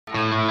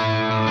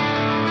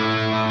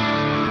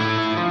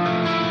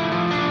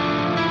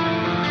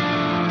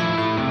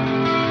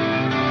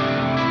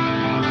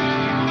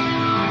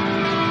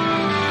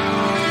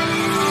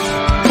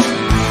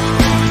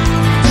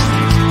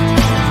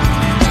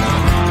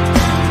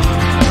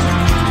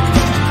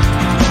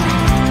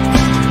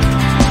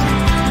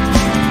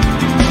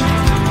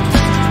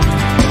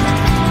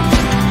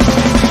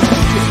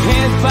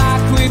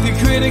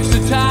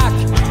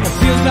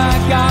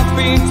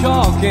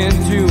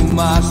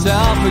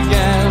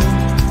again.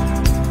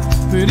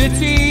 But it's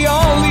the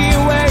only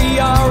way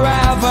you're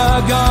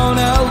ever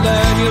gonna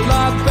learn. You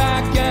look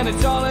back and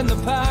it's all in the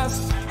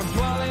past. I'm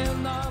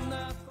dwelling on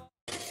that.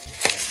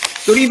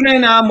 Good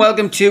evening and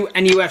welcome to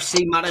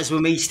NUFC Matters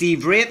with me,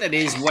 Steve Wraith. It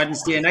is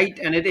Wednesday night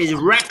and it is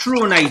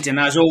retro night. And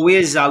as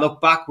always, I look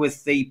back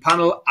with the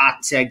panel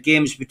at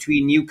games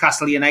between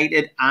Newcastle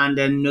United and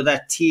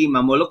another team.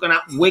 And we're looking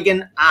at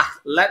Wigan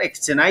Athletic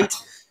tonight.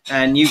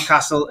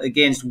 Newcastle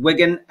against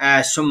Wigan.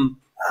 Some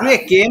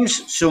great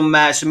games, some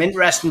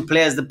interesting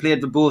players that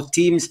played for both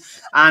teams,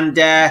 and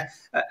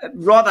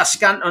rather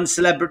scant on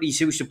celebrities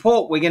who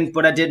support Wigan,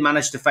 but I did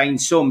manage to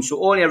find some. So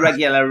all your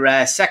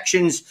regular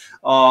sections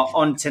are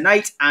on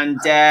tonight, and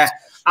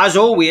as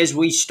always,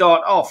 we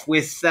start off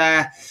with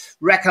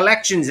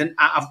recollections, and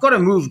I've got to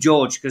move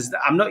George because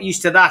I'm not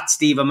used to that,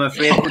 Steve, I'm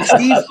afraid. But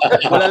Steve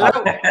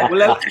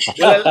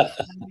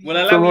will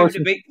allow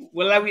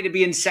you to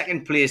be in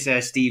second place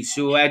there, Steve.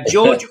 So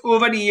George,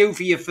 over to you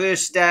for your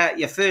first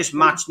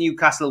match,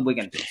 Newcastle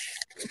Wigan.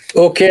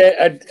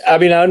 Okay, I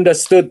mean, I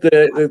understood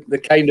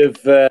the kind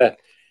of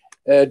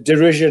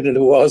derision it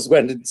was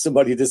when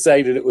somebody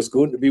decided it was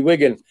going to be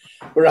Wigan,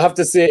 but I have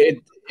to say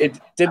it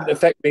didn't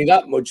affect me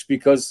that much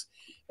because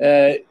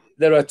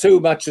there are two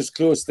matches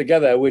close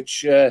together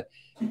which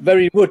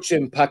very much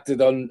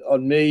impacted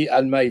on me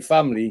and my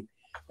family,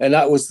 and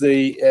that was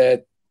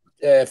the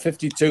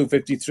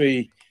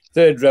 52-53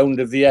 third round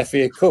of the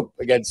FA Cup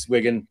against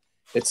Wigan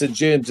at St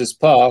James's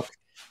Park,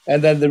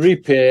 and then the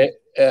replay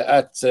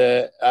at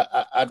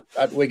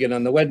Wigan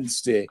on the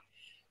Wednesday.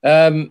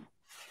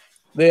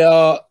 They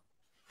are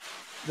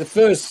the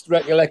first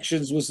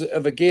recollections was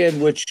of a game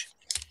which,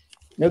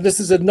 now this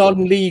is a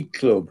non-league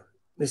club.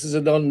 This is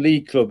a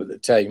non-league club at the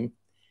time,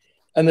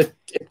 and the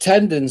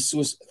attendance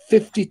was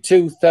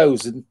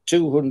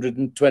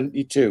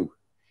 52,222,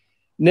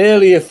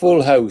 nearly a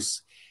full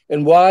house.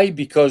 And why?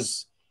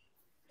 Because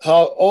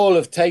all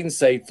of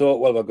Tyneside thought,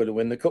 well, we're going to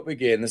win the cup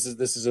again. This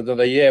is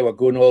another year. We're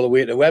going all the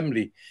way to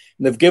Wembley,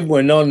 and they've given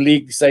a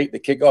non-league site to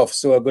kick off.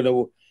 So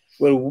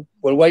we'll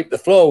wipe the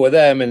floor with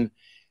them. And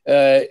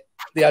the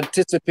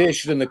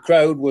anticipation in the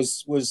crowd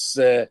was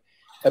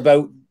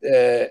about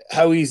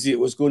how easy it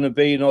was going to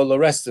be and all the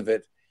rest of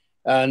it.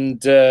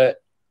 And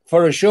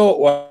for a short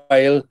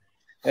while,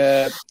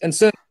 and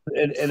certainly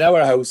in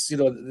our house, you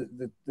know,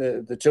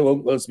 the two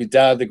uncles, my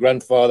dad, the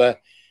grandfather,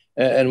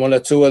 and one or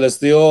two others,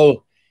 they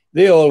all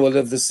will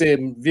have the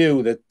same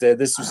view that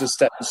this was a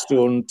stepping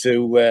stone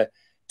to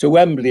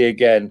Wembley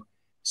again.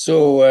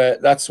 So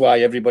that's why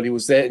everybody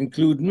was there,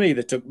 including me.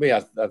 They took me,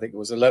 I think it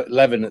was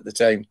 11 at the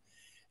time,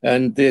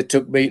 and they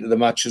took me to the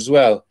match as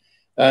well.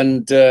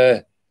 And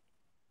as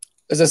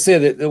I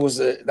say, there was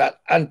that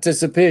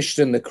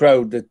anticipation in the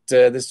crowd that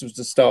this was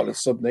the start of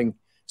something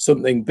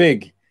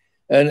big.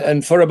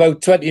 And for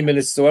about 20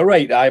 minutes to our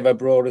right, Ivor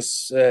brought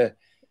us,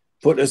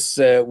 put us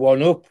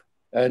 1-up.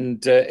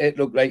 And it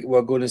looked like we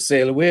were going to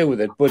sail away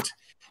with it. But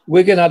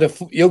Wigan had a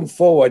young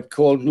forward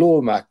called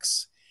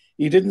Lomax.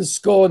 He didn't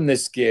score in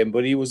this game,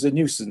 but he was a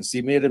nuisance.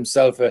 He made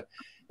himself a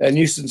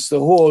nuisance the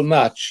whole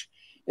match.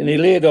 And he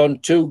laid on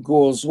 2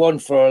 goals, one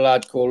for a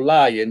lad called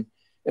Lyon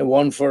and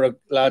one for a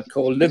lad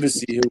called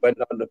Livesey, who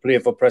went on to play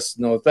for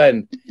Preston North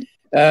End.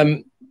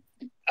 And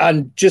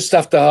just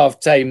after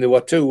half-time, they were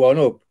 2-1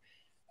 up.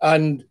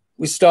 And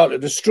we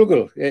started to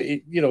struggle,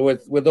 you know,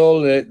 with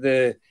all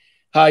the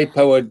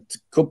high-powered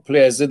cup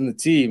players in the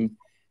team.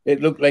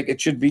 It looked like it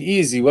should be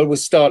easy. Well, we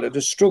started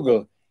to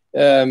struggle.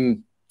 I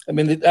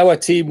mean, our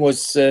team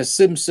was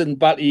Simpson,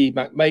 Batty,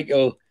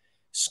 McMichael,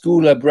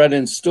 Schooler,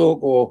 Brennan,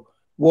 Stokoe,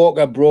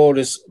 Walker,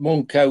 Broadus,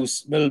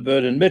 Monkhouse,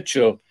 Milburn and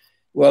Mitchell.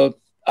 Well,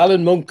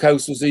 Alan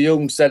Monkhouse was a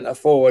young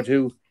centre-forward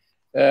who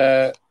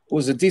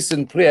was a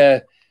decent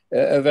player,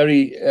 a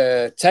very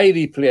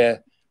tidy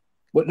player,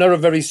 but not a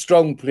very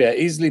strong player,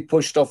 easily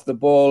pushed off the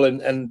ball,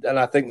 and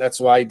I think that's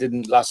why he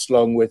didn't last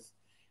long with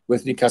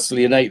Newcastle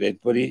United.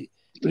 But he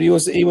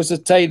was a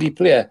tidy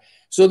player.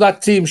 So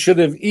that team should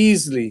have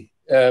easily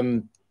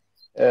taken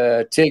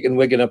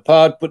Wigan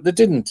apart, but they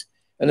didn't.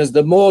 And as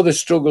the more they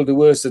struggled, the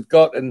worse it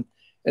got. And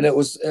it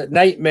was a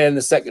nightmare in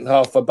the second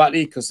half for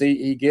Batty because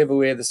he gave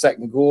away the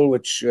second goal,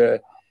 which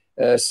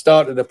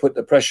started to put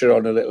the pressure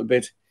on a little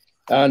bit.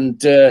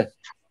 And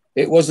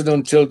it wasn't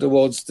until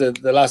towards the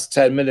last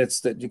 10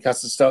 minutes that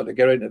Newcastle started to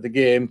get into the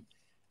game.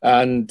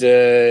 And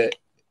it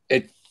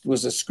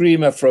was a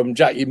screamer from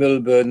Jackie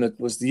Milburn that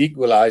was the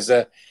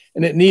equaliser.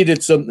 And it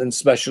needed something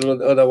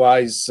special,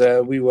 otherwise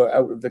we were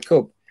out of the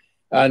cup.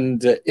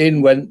 And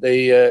in went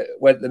the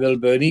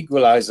Milburn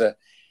equaliser.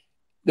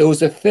 There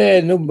was a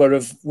fair number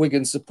of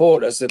Wigan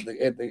supporters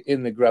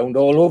in the ground,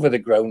 all over the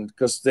ground,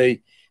 because the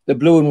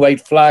blue and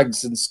white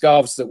flags and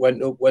scarves that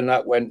went up when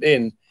that went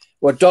in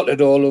were dotted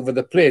all over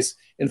the place.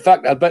 In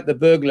fact, I bet the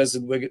burglars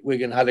in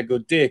Wigan had a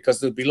good day because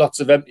there'd be lots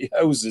of empty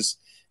houses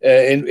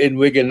in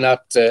Wigan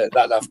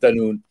that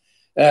afternoon.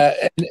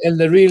 And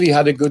they really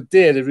had a good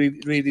day. They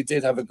really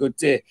did have a good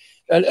day.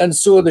 And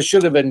so they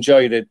should have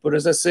enjoyed it. But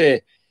as I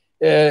say,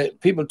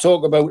 people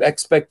talk about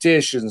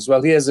expectations.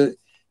 Well, here's a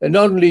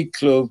non-league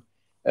club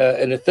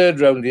in a third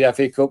round of the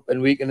FA Cup,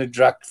 and we can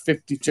attract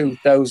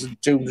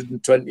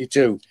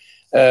 52,222.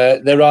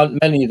 There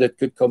aren't many that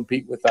could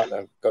compete with that,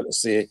 I've got to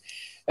say.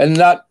 And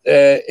that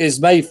is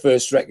my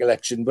first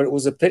recollection, but it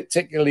was a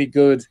particularly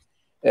good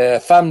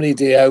family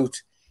day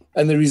out,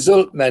 and the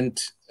result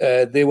meant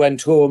they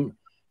went home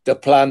to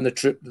plan the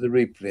trip to the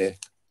replay.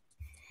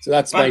 So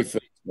that's my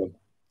first one.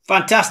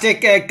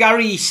 Fantastic.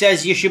 Gary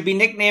says you should be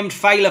nicknamed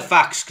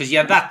Filofax because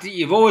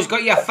you've always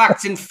got your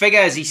facts and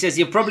figures. He says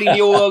you probably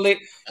knew all the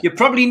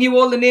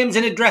names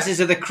and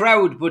addresses of the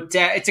crowd, but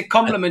it's a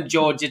compliment,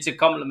 George. It's a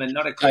compliment,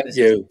 not a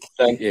criticism.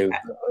 Thank you.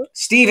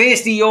 Steve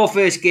Hasty, your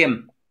first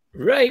game.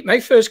 Right, my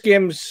first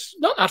game's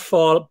not that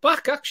far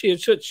back, actually.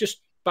 It's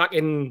just back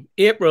in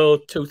April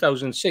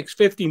 2006,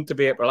 15th of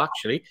April,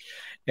 actually.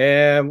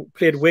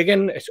 Played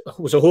Wigan. It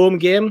was a home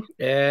game.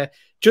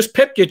 Just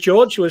pipped you,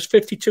 George. It was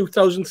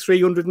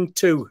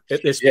 52,302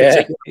 at this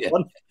particular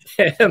one.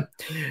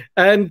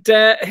 And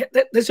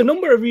there's a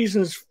number of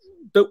reasons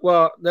that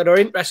are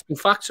interesting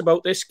facts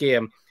about this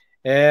game.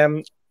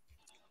 We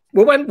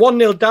went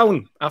 1-0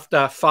 down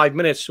after 5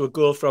 minutes to a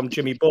goal from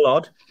Jimmy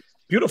Bullard.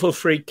 Beautiful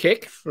free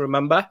kick,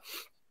 remember.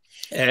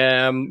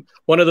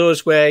 One of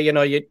those where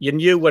you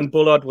knew when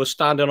Bullard was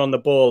standing on the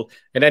ball,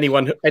 and any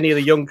of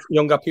the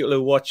younger people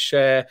who watch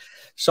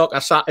Soccer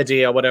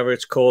Saturday or whatever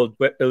it's called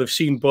will have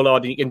seen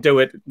Bullard, and you can do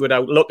it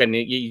without looking.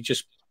 You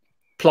just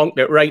plonked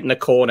it right in the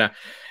corner.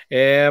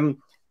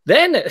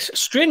 Then a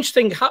strange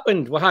thing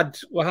happened. We had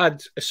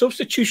a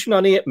substitution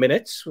on 8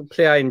 minutes. A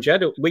player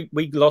injured.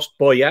 We lost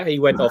Boya. He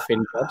went off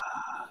injured.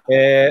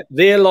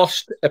 They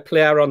lost a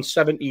player on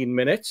 17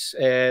 minutes.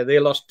 They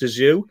lost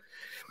Dazoo.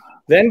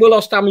 Then we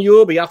lost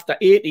Amiobi after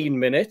 18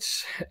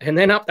 minutes. And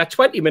then after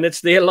 20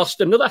 minutes, they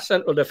lost another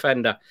central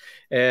defender.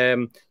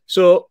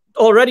 So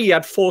already he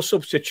had 4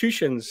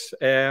 substitutions.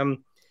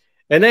 And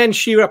then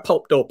Shearer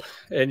popped up.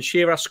 And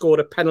Shearer scored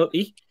a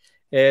penalty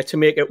to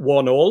make it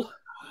 1-1.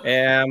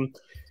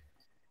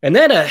 And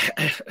then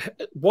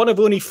one of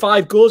only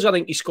 5 goals, I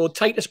think he scored,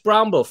 Titus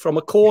Bramble from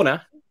a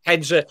corner.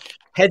 Heads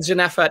an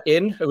effort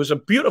in. It was a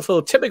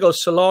beautiful, typical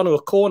Solano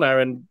corner,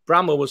 and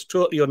Bramble was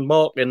totally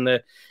unmarked in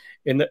the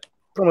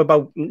from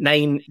about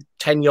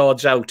 9-10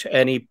 yards out,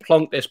 and he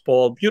plonked this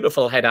ball,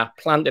 beautiful header,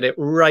 planted it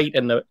right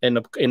in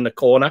the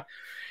corner,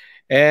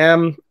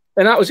 and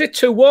that was it,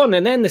 2-1.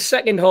 And then the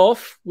second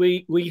half,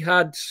 we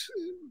had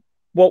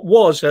what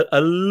was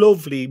a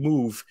lovely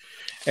move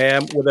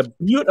with a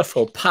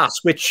beautiful pass,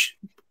 which,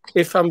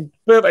 if I'm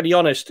perfectly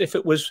honest, if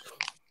it was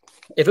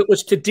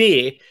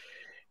today,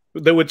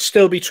 they would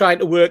still be trying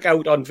to work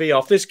out on VAR.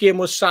 If this game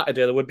was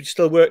Saturday, they would be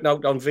still working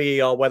out on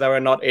VAR whether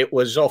or not it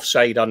was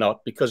offside or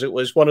not, because it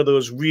was one of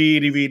those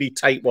really, really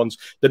tight ones.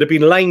 There'd have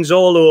been lines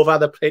all over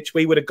the pitch.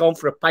 We would have gone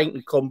for a pint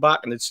and come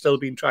back, and it's still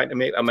been trying to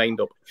make their mind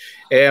up.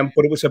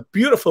 But it was a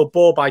beautiful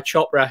ball by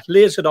Chopra,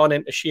 lays it on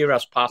into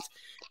Shearer's path.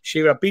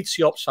 Shearer beats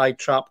the offside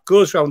trap,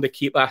 goes round the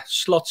keeper,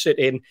 slots it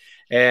in,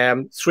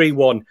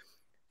 3-1.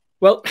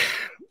 Well,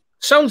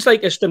 sounds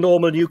like it's the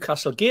normal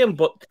Newcastle game,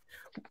 but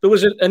there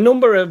was a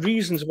number of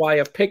reasons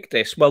why I picked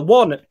this. Well,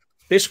 one,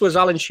 this was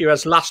Alan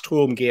Shearer's last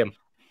home game.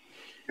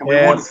 And we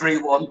won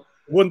 3-1.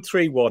 Won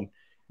 3-1.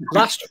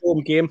 Last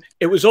home game.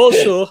 It was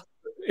also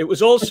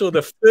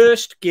the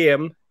first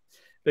game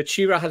that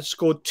Shearer had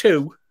scored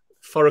 2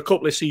 for a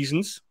couple of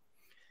seasons.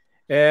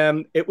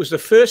 It was the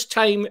first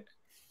time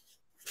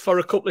for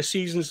a couple of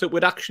seasons that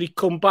would actually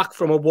come back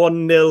from a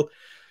 1-0,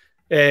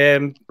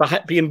 being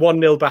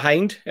 1-0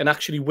 behind and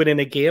actually winning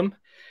a game.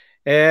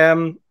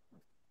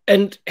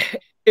 And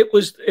it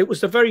was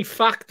the very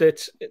fact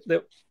that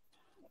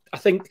I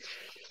think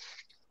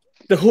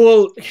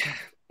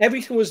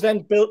everything was then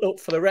built up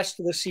for the rest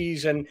of the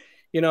season.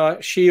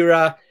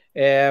 Shearer,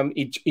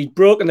 he'd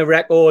broken the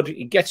record.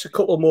 He gets a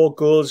couple more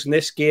goals in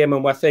this game,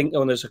 and we're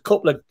thinking, there's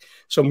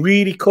some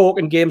really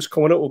corking games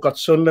coming up. We've got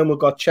Sunderland, we've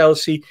got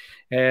Chelsea,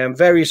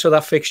 various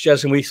other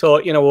fixtures, and we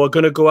thought, we're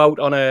going to go out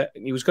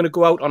he was going to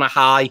go out on a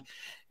high,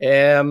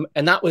 and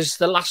that was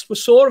the last we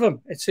saw of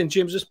him at St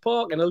James's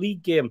Park in a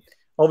league game.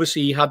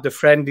 Obviously, he had the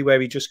friendly where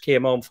he just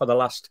came on for the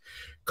last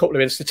couple of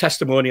minutes, the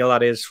testimonial,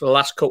 that is, for the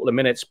last couple of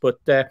minutes. But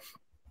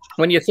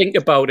when you think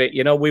about it,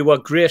 we were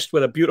graced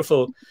with a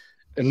beautiful,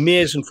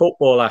 amazing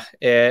footballer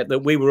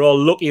that we were all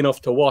lucky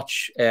enough to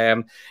watch.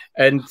 And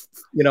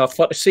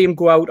to see him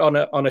go out on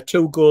a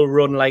 2-goal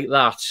run like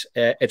that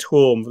at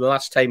home, the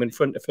last time in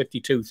front of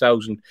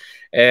 52,000,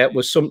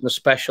 was something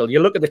special. You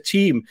look at the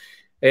team,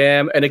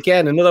 and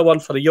again, another one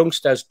for the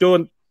youngsters.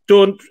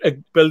 Don't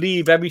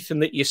believe everything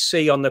that you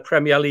see on the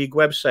Premier League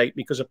website,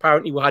 because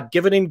apparently we had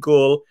Given in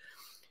goal,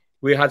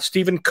 we had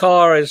Stephen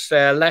Carr as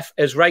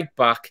right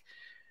back,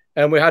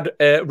 and we had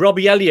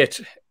Robbie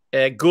Elliott,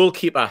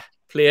 goalkeeper,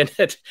 playing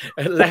at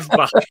left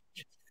back.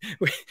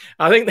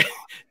 I think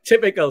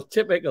typical.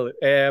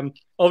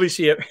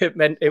 Obviously, it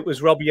meant it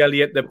was Robbie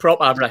Elliott, the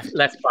proper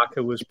left back,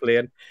 who was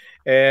playing.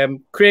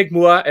 Craig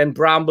Moore and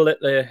Bramble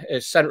at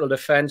the central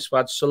defence. We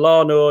had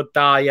Solano,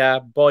 Dyer,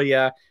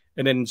 Boya,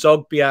 and then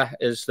Zogbia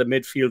as the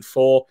midfield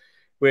 4,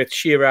 with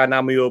Shearer and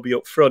Amiobi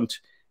up front.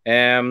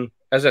 And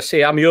as I say,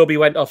 Amiobi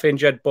went off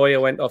injured, Boyer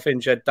went off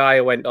injured,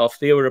 Dyer went off.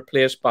 They were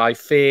replaced by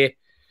Faye,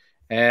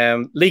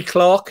 Lee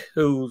Clark,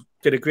 who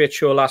did a great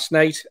show last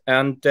night,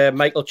 and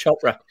Michael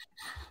Chopra.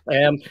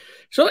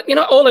 So,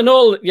 all in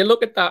all, you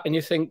look at that and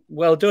you think,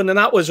 well done. And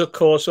that was, of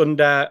course,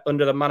 under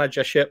the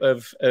managership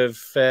of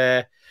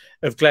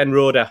Glenn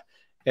Roeder.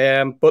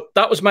 But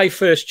that was my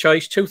first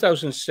choice,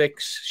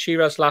 2006,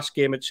 Shearer's last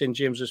game at St.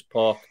 James's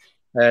Park.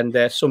 And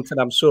something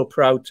I'm so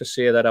proud to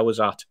say that I was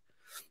at.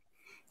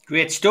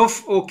 Great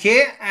stuff.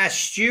 Okay,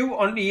 Stu,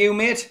 on to you,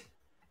 mate.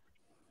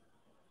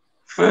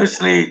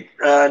 Firstly,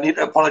 I need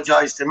to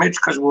apologise to Mitch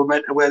because we were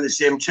meant to wear the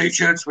same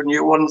T-shirts with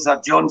new ones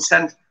that John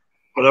sent.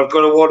 But I've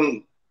got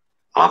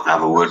I'll have to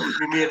have a word with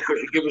my mate because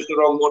he gave us the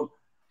wrong one.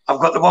 I've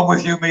got the one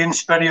with you, me and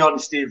Spenny on,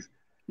 Steve.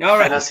 All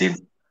right. And I've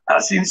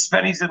seen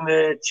Spenny's in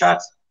the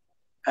chat,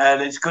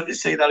 and it's good to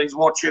see that he's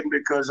watching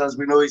because, as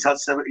we know, he's had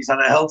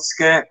a health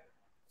scare.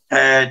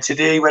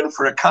 Today he went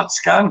for a CAT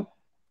scan,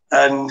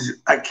 and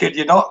I kid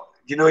you not,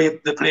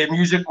 they play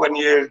music when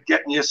you're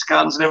getting your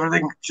scans and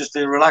everything just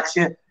to relax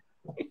you.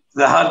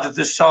 They had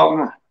the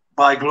song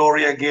by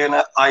Gloria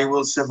Gaynor, "I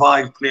Will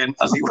Survive," playing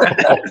as he went.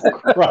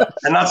 Right.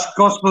 And that's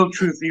gospel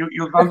truth.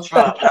 You'll vouch for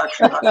that,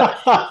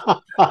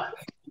 actually.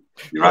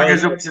 You rang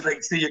us up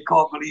to say you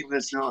can't believe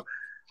this. So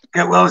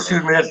get well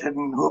soon, mate,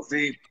 and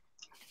hopefully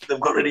they've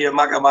got rid of your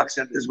Macam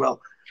accent as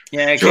well.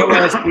 Yeah, get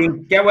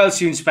well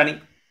soon,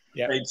 Spenny.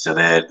 Yeah. Right, so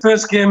the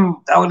first game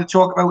I want to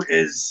talk about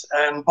is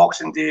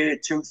Boxing Day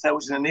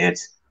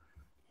 2008.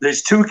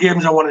 There's two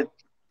games I want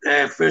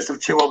to, first of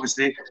two,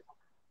 obviously.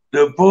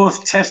 They're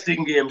both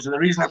testing games, and the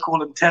reason I call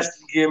them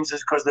testing games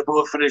is because they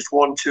both finished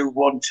 1-2,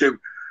 1-2.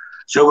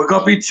 So we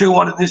got beat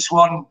 2-1 in this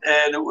one,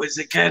 and it was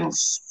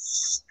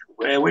against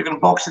Wigan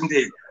Boxing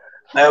Day.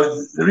 Now,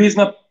 the reason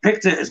I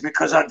picked it is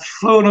because I'd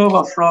flown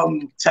over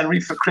from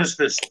Tenerife for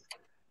Christmas,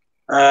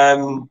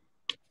 and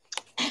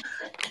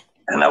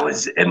I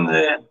was in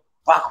the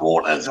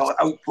backwaters or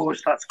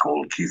outpost that's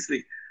called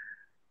Keighley.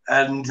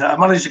 And I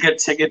managed to get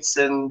tickets,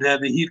 and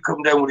he'd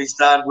come down with his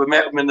dad. We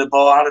met him in the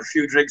bar, had a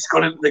few drinks,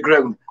 got into the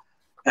ground.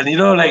 And in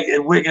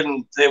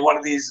Wigan, they're one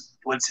of these,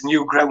 well, it's a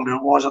new ground,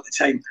 it was at the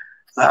time.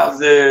 They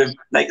have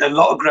a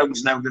lot of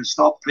grounds now that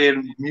stop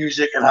playing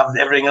music and have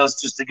everything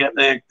else just to get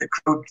the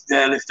crowd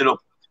lifted up.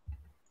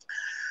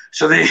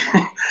 So they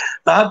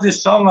had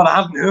this song that I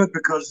hadn't heard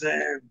because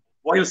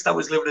whilst I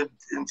was living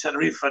in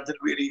Tenerife, I didn't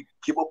really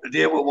keep up to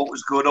date with what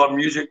was going on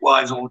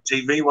music-wise or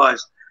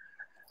TV-wise.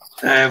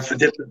 For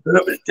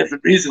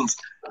different reasons.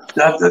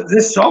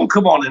 This song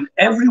come on and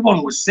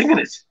everyone was singing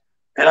it.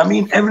 And I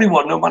mean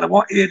everyone, no matter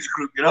what age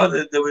group,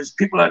 there was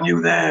people I knew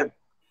there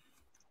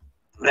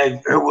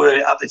who were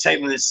at the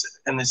time in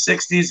the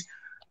 60s,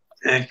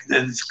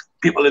 there's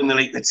people in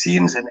the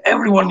teens, and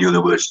everyone knew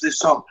the words to this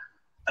song.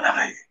 And I'm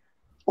like,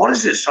 what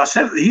is this? So I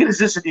said, is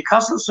this a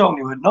Newcastle song?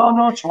 He went,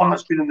 no, it's one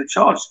that's been in the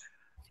charts.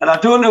 And I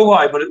don't know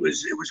why, but it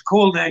was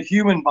called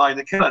Human by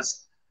the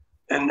Killers.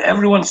 And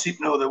everyone seemed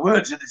to know the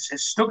words.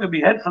 It's stuck in my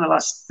head for the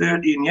last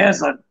 13 years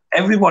that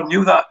everyone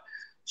knew that.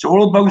 So we're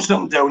all bouncing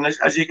up and down.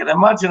 As you can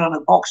imagine, on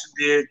a Boxing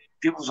Day,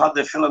 people's had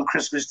their fill on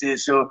Christmas Day.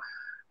 So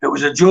it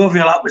was a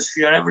jovial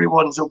atmosphere.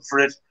 Everyone's up for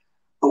it.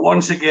 But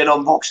once again,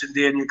 on Boxing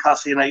Day,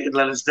 Newcastle United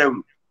let us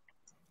down.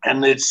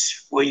 And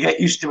we get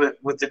used to it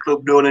with the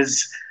club known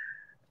as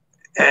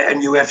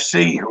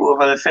NUFC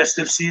over the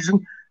festive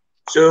season.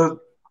 So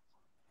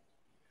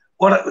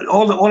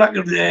all I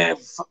could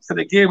for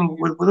the game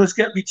with us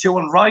get me to,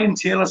 and Ryan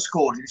Taylor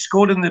scored. He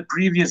scored in the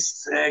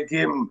previous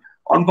game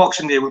on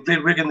Boxing Day. We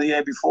played Wigan the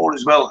year before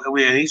as well.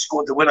 Where he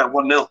scored the winner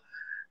 1-0,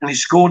 and he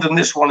scored in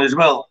this one as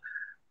well.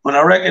 But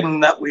I reckon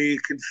that we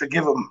can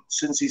forgive him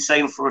since he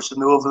signed for us in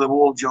the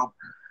over-the-wall job.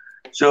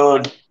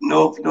 So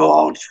no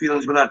hard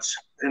feelings with that.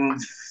 And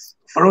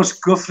for us,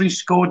 Guthrie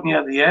scored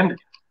near the end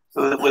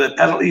with a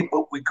penalty,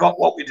 but we got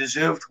what we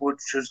deserved, which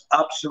was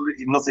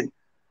absolutely nothing.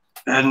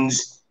 And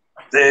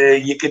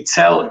you could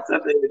tell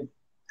that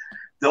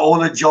all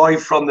the joy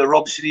from the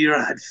Robson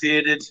era had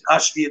faded.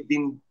 Ashley had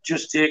been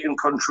just taking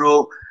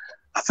control.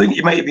 I think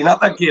you might have been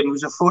at that game. There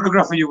was a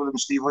photograph of you with him,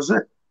 Steve, was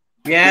it?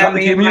 Yeah, was that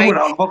the game you were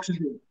at on Boxing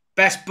Day?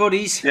 Best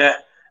buddies. Yeah.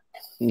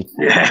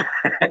 Yeah.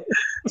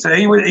 So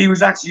he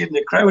was actually in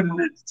the crowd,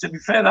 and to be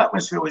fair, the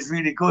atmosphere was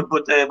really good.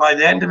 But by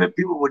the end of it,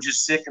 people were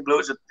just sick, and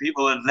loads of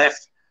people had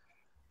left.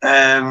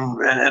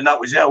 And that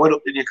was it. I went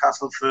up to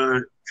Newcastle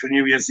for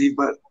New Year's Eve,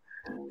 but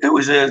it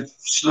was a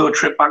slow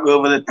trip back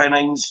over the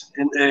Pennines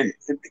into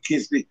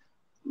Keighley,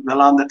 the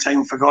land that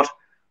time forgot.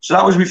 So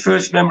that was my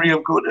first memory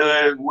of going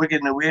to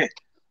Wigan away.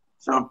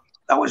 So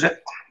that was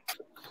it.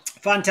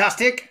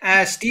 Fantastic.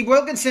 Steve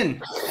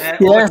Wilkinson,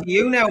 over to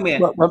you now,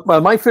 mate.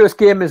 Well, my first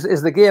game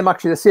is the game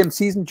actually the same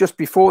season, just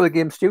before the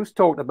game Stu's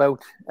talked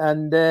about.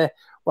 And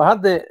we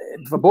had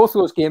for both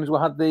those games, we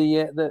had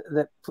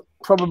the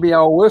probably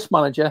our worst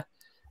manager,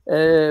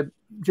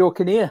 Joe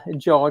Kinnear in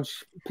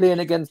charge, playing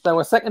against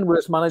our second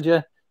worst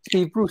manager,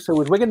 Steve Bruce, who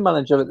was Wigan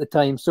manager at the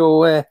time.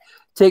 So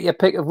take your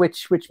pick of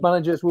which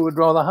managers we would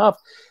rather have.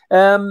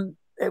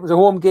 It was a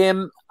home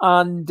game,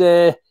 and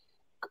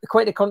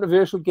quite a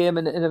controversial game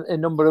in a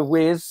number of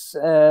ways.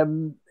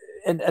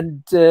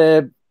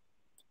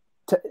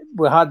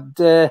 We had,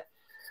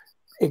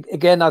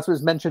 again, as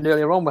was mentioned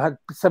earlier on, we had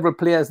several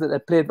players that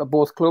had played for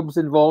both clubs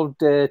involved.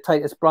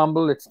 Titus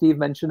Bramble, that Steve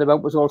mentioned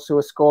about, was also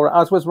a scorer,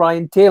 as was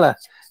Ryan Taylor.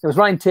 It was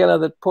Ryan Taylor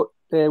that put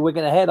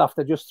Wigan ahead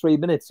after just 3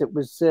 minutes. It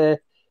was a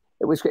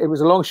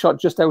long shot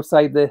just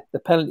outside the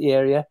penalty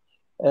area.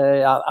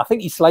 I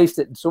think he sliced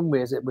it in some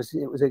ways. It was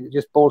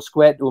just ball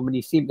square to him, and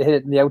he seemed to hit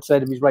it on the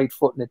outside of his right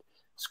foot, and it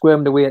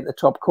squirmed away at the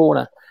top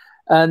corner.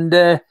 And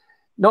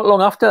not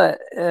long after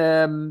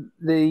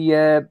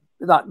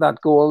that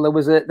goal, there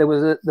was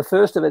the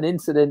first of an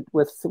incident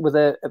with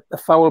a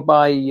foul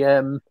by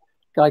a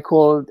guy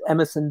called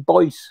Emerson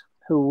Boyce,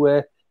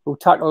 who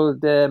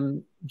tackled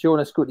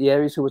Jonas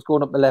Gutierrez, who was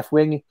going up the left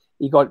wing.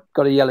 He got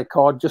a yellow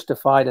card,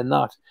 justified in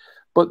that.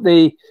 But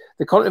the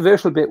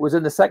controversial bit was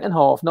in the second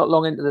half, not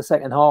long into the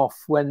second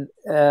half, when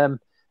there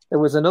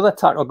was another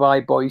tackle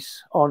by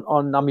Boyce on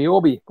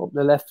Ameobi up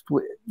the left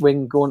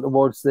wing going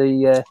towards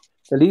the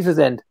Leazes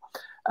end.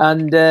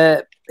 And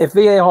if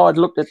VAR had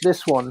looked at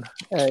this one,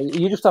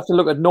 you just have to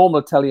look at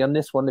normal telly on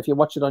this one. If you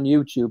watch it on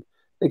YouTube,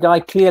 the guy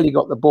clearly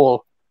got the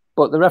ball,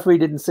 but the referee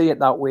didn't see it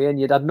that way, and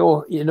you'd had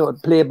no,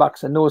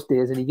 playbacks in those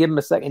days, and he gave him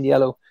a second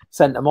yellow,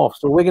 sent him off.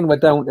 So Wigan were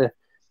down to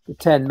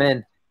 10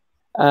 men.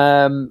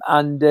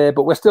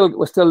 But we're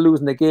still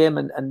losing the game,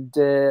 and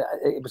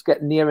it was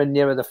getting nearer and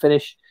nearer the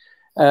finish.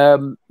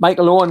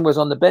 Michael Owen was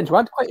on the bench. We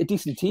had quite a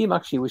decent team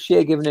actually, with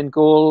Shea Given in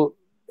goal,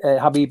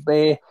 Habib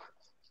Bey,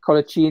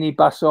 Colaccini,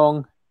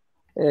 Bassong,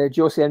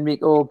 Jose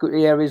Enrico,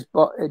 Gutierrez,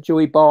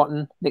 Joey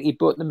Barton, Nicky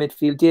Butt in the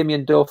midfield,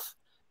 Damien Duff,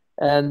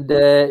 and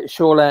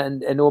Shola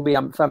and Obi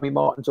Femi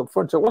Martins up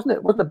front. So it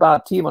wasn't a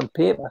bad team on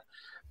paper,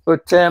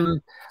 but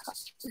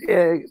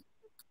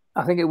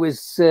I think it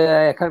was,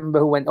 I can't remember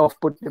who went off,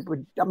 but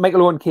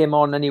Michael Owen came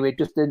on anyway,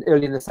 just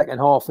early in the second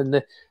half. And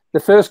the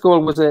first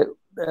goal was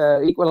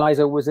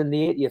equaliser was in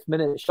the 80th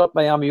minute, shot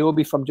by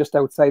Ameobi from just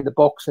outside the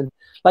box. And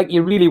like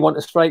you really want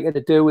a striker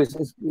to do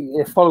is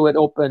follow it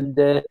up and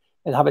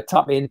have a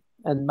tap in.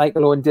 And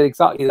Michael Owen did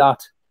exactly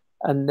that.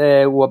 And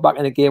we're back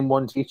in the game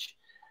 1-each.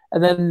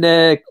 And then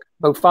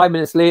about 5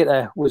 minutes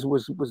later was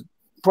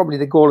probably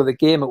the goal of the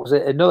game. It was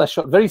another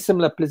shot, very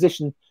similar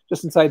position,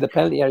 just inside the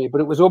penalty area,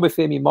 but it was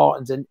Obafemi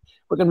Martins, and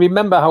we can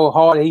remember how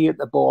hard he hit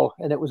the ball,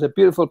 and it was a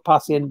beautiful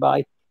pass in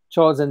by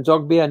Charles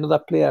Nzogbia, another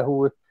player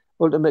who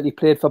ultimately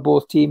played for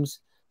both teams,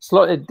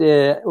 slotted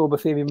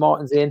Obafemi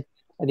Martins in,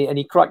 and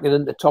he cracked it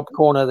in the top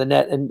corner of the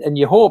net, and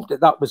you hoped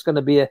that was going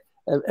to be a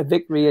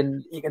victory,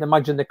 and you can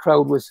imagine the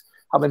crowd was,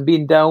 having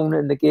been down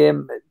in the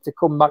game, to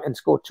come back and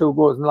score 2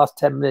 goals in the last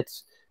 10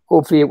 minutes.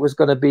 Hopefully it was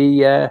going to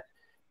be a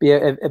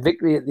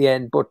victory at the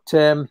end, but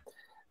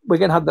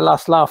Wigan had the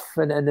last laugh,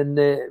 and then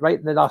right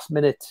in the last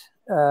minute,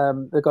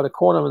 they got a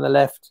corner on the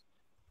left,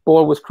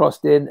 ball was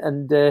crossed in,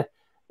 and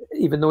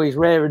even though he's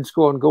rare in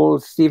scoring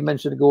goals, Steve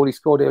mentioned the goal he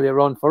scored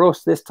earlier on. For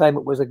us, this time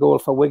it was a goal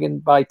for Wigan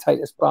by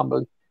Titus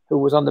Bramble, who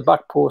was on the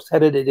back post,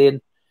 headed it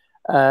in.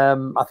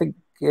 I think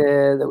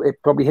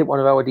it probably hit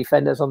one of our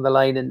defenders on the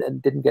line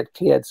and didn't get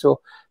cleared.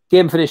 So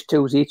game finished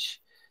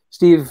 2-each.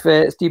 Steve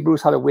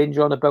Bruce had a whinge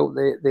on about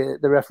the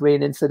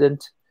refereeing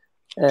incident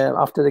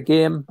after the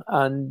game,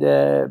 and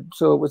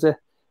so it was a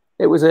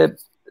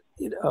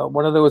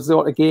one of those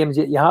sort of games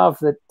that you have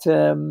that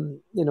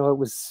it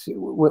was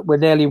we're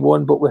nearly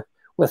won, but we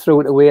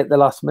threw it away at the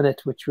last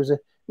minute, which was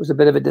a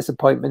bit of a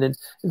disappointment,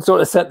 and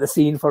sort of set the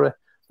scene for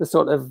the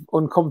sort of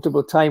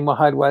uncomfortable time we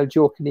had while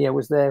Joe Kinnear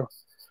was there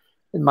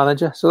in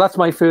manager. So that's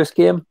my first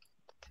game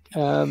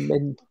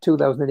in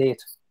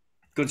 2008.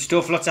 Good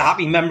stuff. Lots of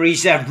happy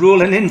memories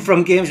rolling in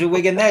from games with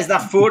Wigan. There's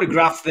that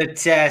photograph that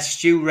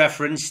Stu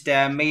referenced.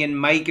 Me and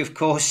Mike, of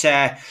course,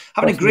 having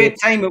a great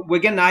time at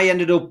Wigan. I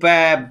ended up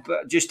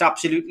just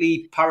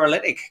absolutely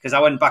paralytic because I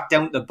went back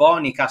down to the bar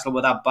in Newcastle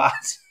with that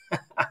bat.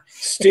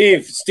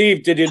 Steve,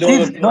 did you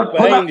know that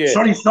behind you?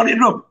 Sorry,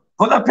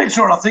 put that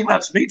picture on. I think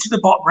that's me to the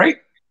bottom right.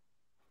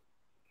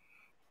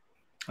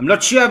 I'm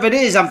not sure if it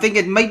is. I'm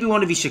thinking it might be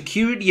one of his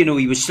security.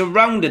 He was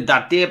surrounded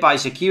that day by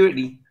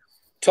security.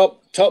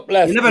 Top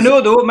left. You never know,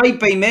 though. It might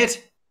be,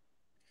 mate.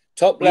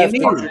 Top left.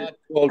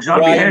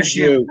 Brian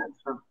Drew.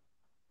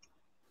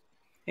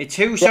 It's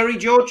who? Sorry,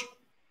 George?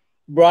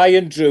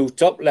 Brian Drew,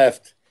 top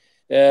left,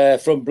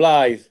 from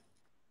Blythe.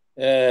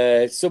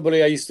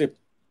 Somebody I used to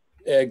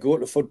go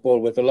to football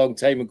with a long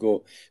time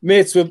ago.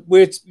 Mates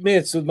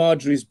with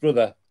Marjorie's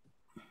brother.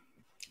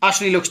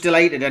 Ashley looks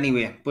delighted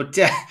anyway. But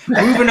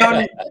moving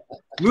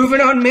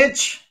on,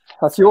 Mitch.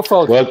 That's your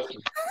fault. Well,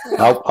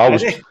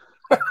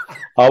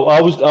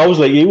 I was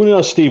like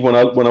you, Steve, when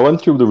I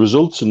went through the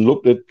results and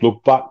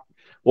looked back.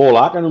 All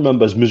I can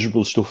remember is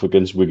miserable stuff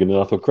against Wigan, and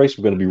I thought, Christ,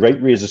 we're going to be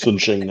right rays of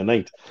sunshine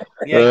tonight.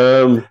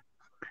 Yeah.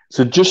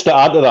 So just to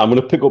add to that, I'm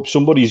going to pick up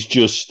somebody's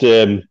just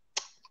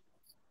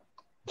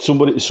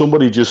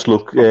somebody just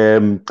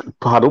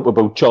had up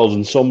about Charles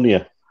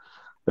Insomnia,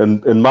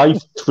 and my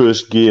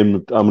first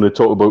game I'm going to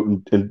talk about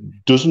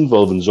does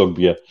involve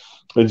Nzogbia.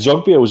 And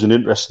Nzogbia was an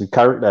interesting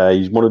character.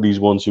 He's one of these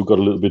ones who got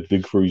a little bit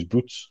big for his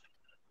boots.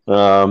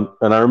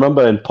 And I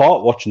remember in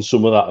part watching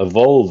some of that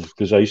evolve,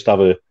 because I used to have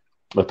an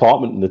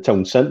apartment in the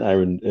town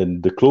centre,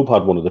 and the club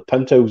had one of the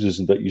penthouses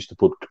that used to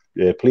put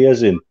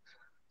players in.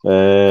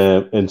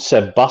 And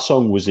Seb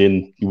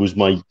Bassong he was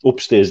my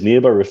upstairs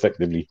neighbour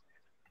effectively.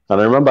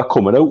 And I remember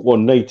coming out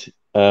one night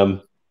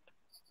and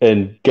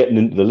getting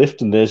into the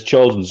lift, and there's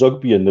Charles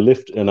Nzogby in the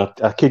lift, and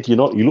I kid you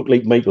not, he looked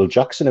like Michael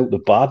Jackson out the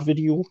Bad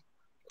video.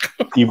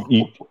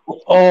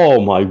 Oh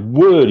my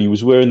word, he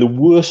was wearing the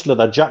worst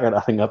leather jacket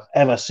I think I've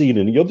ever seen,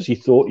 and he obviously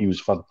thought he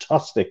was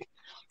fantastic.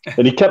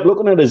 And he kept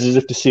looking at us as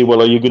if to say,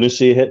 "Well, are you going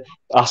to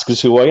ask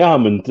us who I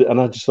am?" And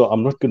I just thought,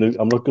 I'm not going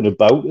to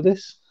bow to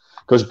this,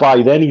 because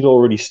by then he'd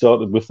already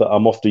started with the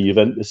 "I'm off to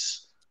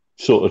Juventus"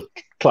 sort of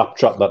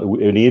claptrap that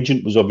an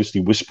agent was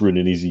obviously whispering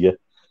in his ear.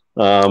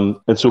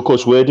 And so, of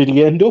course, where did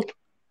he end up?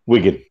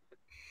 Wigan.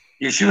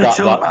 You should have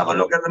told him, have a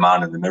look at the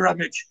man in the mirror,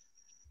 Mitch.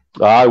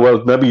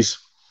 Well, maybe he's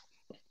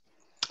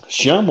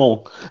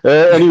Chamon.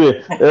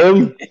 Anyway,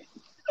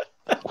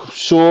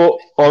 so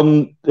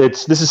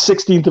this is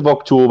 16th of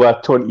October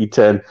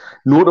 2010.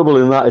 Notable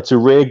in that it's a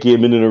rare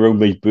game in and around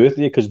my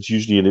birthday, because it's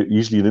usually an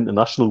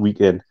international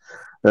weekend.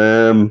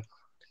 And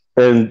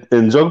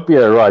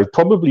Nzogby arrived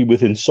probably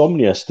with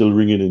insomnia still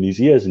ringing in his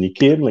ears, and he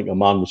came like a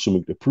man with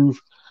something to prove.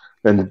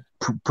 And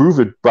prove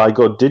it, by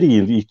God, did he?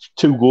 And he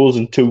 2 goals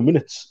in 2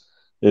 minutes.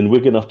 And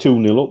Wigan are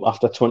 2-0 up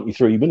after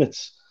 23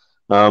 minutes.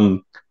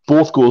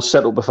 Both goals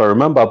set up, if I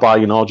remember, by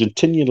an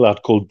Argentinian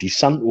lad called Di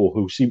Santo,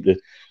 who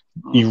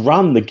he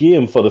ran the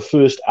game for the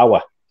first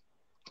hour.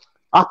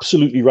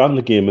 Absolutely ran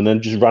the game, and then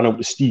just ran out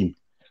of steam.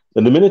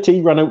 And the minute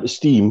he ran out of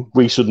steam,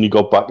 we suddenly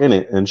got back in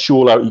it, and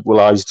Shola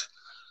equalised.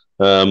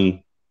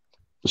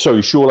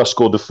 Shola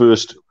scored the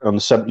first on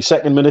the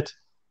 72nd minute.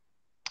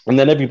 And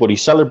then everybody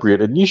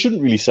celebrated. And you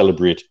shouldn't really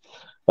celebrate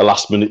a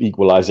last-minute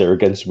equaliser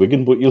against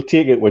Wigan, but you'll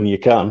take it when you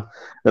can.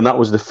 And that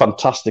was the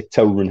fantastic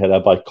towering header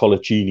by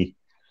Colaccini.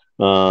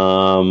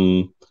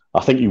 I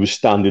think he was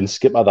standing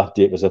skipper that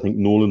day, because I think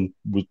Nolan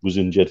was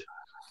injured.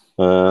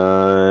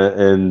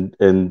 And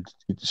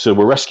so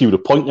we rescued a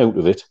point out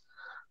of it.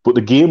 But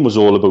the game was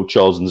all about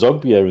Charles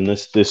Nzogby and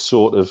this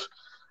sort of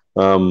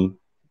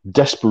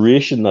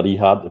desperation that he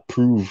had to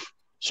prove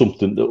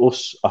something to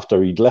us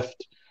after he'd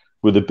left,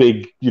 with a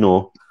big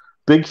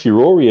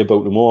furore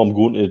about him. I'm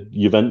going to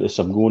Juventus,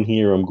 I'm going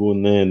here, I'm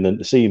going there. And then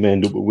to see him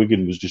end up at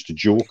Wigan was just a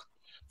joke,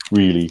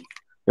 really.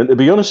 And to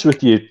be honest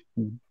with you,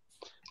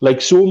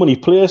 like so many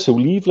players who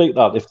leave like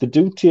that, if they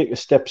do take a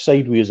step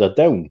sideways or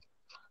down,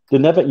 you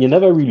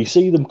never really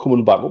see them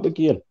coming back up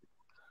again.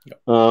 Yeah.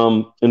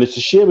 And it's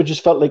a shame. It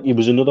just felt like he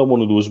was another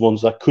one of those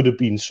ones that could have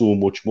been so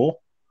much more.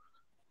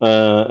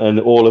 And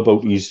all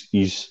about his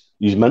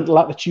mental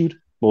attitude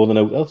more than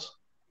anything else.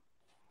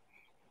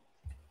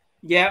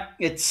 Yeah,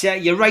 it's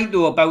you're right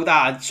though about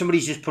that.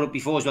 Somebody's just put up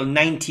before as well.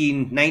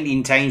 19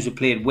 times we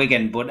played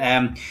Wigan, but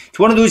it's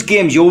one of those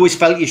games you always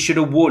felt you should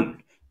have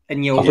won,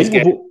 and you always I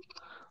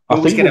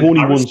think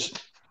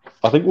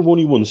we've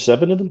only won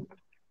 7 of them.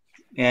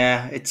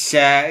 Yeah,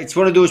 it's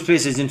one of those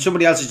places, and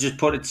somebody else has just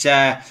put it's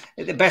the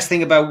best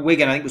thing about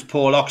Wigan, I think it was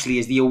Paul Oxley,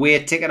 is the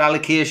away ticket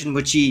allocation,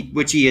 which he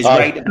is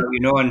right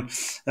about, and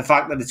the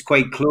fact that it's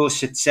quite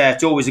close. It's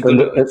always a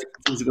good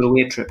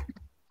away trip.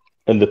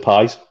 And the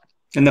pies.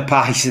 And the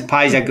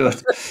pies are good.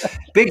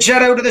 Big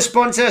shout out to the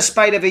sponsor,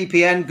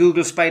 SpiderVPN.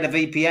 Google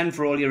SpiderVPN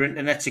for all your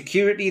internet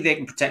security. They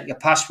can protect your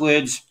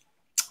passwords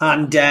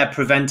and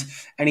prevent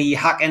any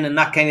hacking and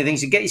that kind of thing.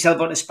 So get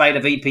yourself onto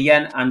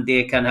SpiderVPN and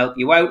they can help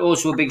you out.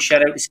 Also a big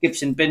shout out to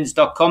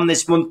skipsandbins.com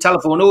this month.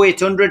 Telephone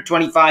 0800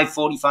 25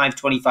 45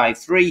 25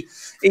 3.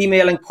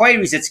 Email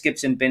inquiries at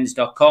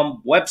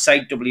skipsandbins.com.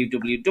 Website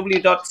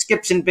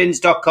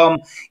www.skipsandbins.com.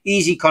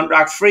 Easy,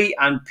 contract free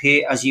and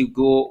pay as you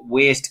go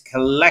waste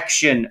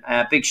collection.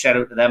 Big shout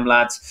out to them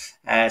lads,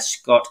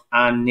 Scott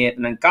and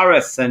Nathan and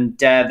Gareth. And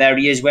there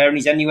he is wearing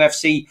his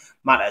NUFC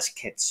Matters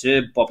kit,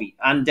 Sir Bobby.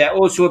 And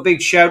also a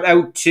big shout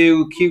out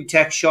to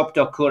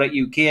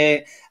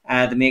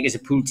qtechshop.co.uk, the makers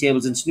of pool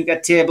tables and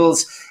snooker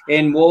tables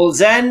in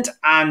Wallsend.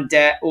 And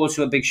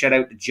also a big shout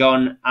out to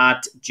John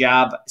at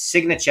Jab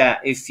Signature.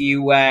 If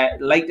you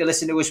like to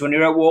listen to us when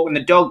you're out walking the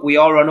dog, we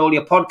are on all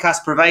your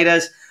podcast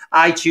providers,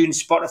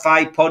 iTunes,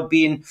 Spotify,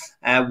 Podbean,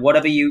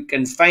 whatever you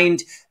can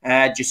find.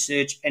 Just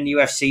search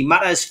NUFC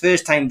Matters.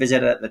 First time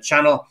visitor at the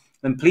channel,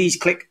 then please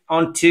click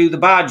onto the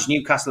badge,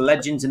 Newcastle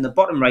Legends, in the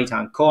bottom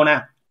right-hand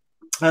corner.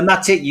 And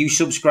that's it. You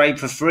subscribe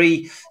for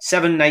free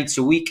 7 nights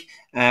a week.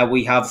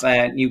 We have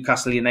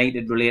Newcastle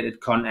United related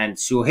content.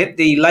 So hit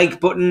the like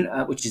button,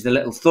 which is the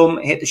little thumb.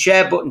 Hit the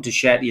share button to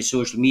share to your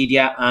social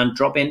media and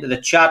drop into the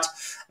chat.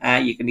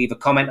 You can leave a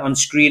comment on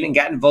screen and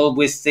get involved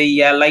with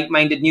the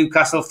like-minded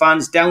Newcastle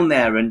fans down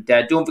there. And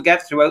don't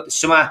forget, throughout the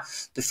summer,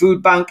 the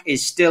food bank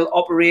is still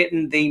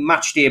operating the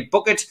Matchday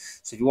Bucket.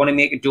 So if you want to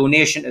make a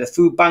donation to the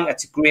food bank,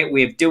 that's a great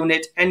way of doing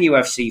it.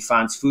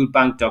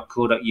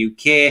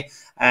 NUFCfansfoodbank.co.uk.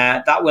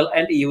 That will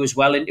enter you as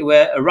well into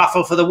a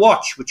raffle for the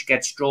watch, which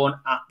gets drawn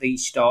at the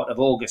start of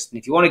August. And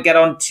if you want to get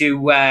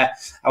onto our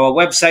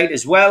website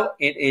as well,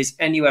 it is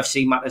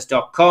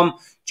nufcmatters.com.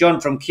 John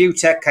from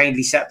QTech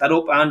kindly set that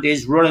up and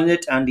is running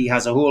it, and he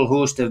has a whole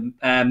host of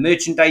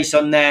merchandise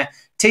on there.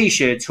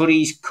 T-shirts,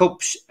 hoodies,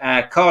 cups,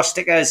 car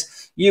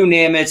stickers, you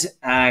name it.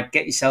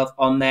 Get yourself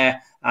on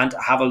there and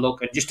have a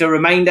look. And just a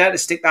reminder to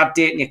stick that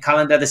date in your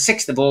calendar, the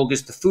 6th of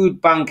August, the Food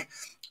Bank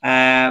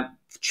fundraiser,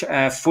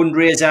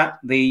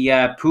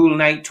 the pool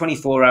night,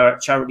 24-hour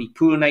charity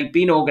pool night,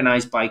 being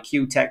organised by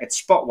QTech at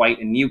Spot White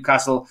in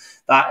Newcastle.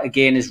 That,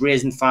 again, is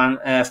raising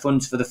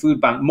funds for the Food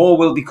Bank. More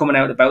will be coming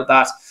out about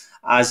that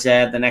as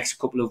the next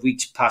couple of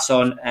weeks pass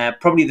on.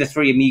 Probably the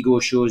Three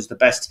Amigos show is the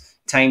best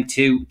time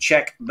to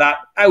check that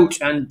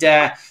out. And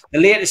the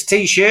latest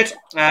T-shirt,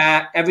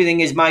 Everything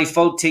Is My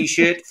Fault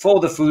T-shirt for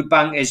the Food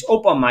Bank, is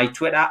up on my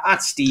Twitter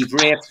at Steve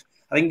Wraith.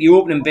 I think the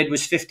opening bid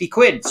was 50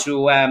 quid.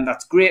 So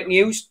that's great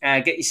news.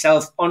 Get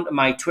yourself onto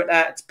my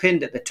Twitter. It's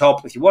pinned at the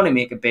top. If you want to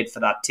make a bid for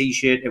that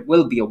T-shirt, it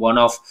will be a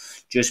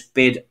one-off. Just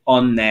bid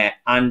on there.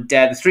 And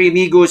the Three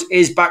Amigos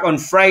is back on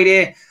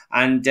Friday.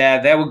 And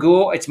there we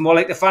go. It's more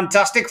like the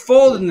Fantastic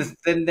Four than the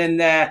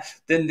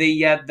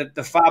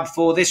Fab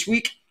Four this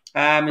week.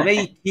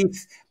 Me,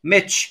 Keith,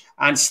 Mitch,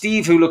 and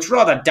Steve, who looks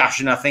rather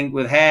dashing, I think,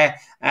 with hair.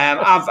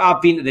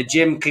 I've been to the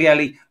gym,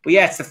 clearly. But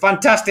yeah, it's the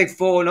Fantastic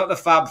Four, not the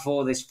Fab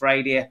Four this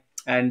Friday.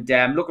 And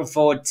I'm looking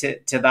forward to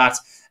that.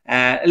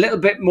 A little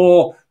bit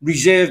more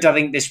reserved, I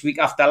think, this week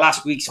after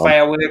last week's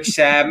fireworks.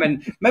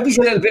 And maybe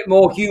a little bit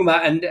more humour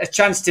and a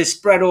chance to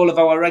spread all of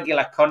our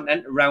regular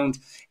content around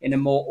in a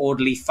more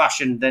orderly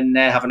fashion than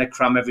having to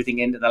cram everything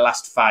into the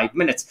last 5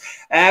 minutes.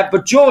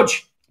 But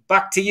George,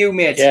 back to you,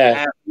 mate.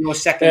 Yeah. Your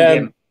second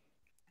game.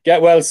 Get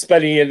well,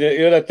 Spenny. And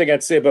the other thing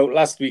I'd say about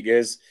last week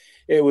is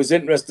it was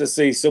interesting to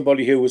see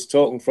somebody who was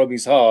talking from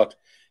his heart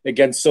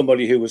against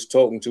somebody who was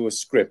talking to a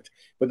script.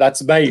 But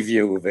that's my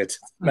view of it.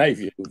 My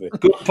view of it.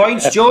 Good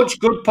points, George.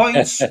 Good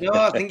points. No,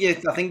 I think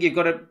you've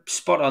got a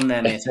spot on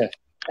there, mate.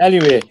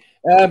 Anyway,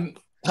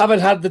 having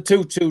had the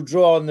 2-2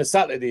 draw on the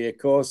Saturday, of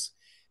course,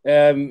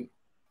 the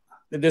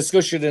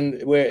discussion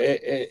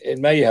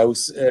in my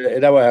house,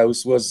 in our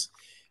house, was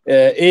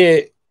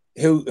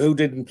who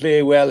didn't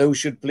play well, who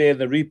should play in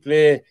the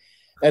replay,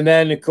 and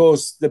then of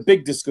course the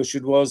big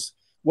discussion was,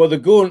 well, they're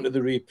going to the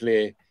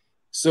replay.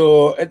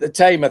 So at the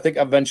time, I think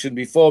I've mentioned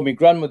before, my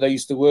grandmother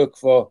used to work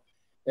for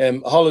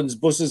Holland's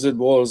Buses in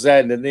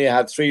Wallsend, and they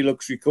had 3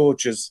 luxury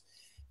coaches.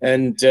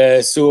 And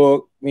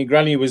so my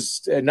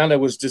Nana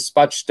was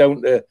dispatched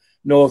down to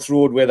North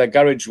Road where the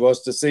garage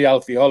was to see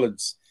Alfie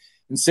Hollands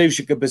and see if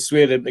she could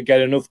persuade him to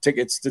get enough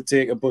tickets to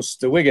take a bus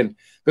to Wigan.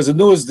 Because in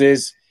those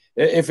days,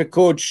 if a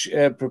coach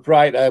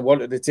proprietor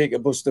wanted to take a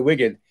bus to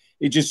Wigan,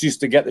 he just used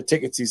to get the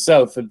tickets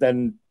himself and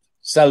then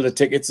sell the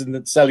tickets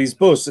and sell his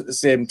bus at the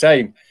same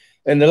time.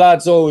 And the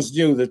lads always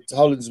knew that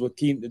Hollands were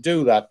keen to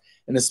do that.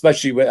 And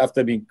especially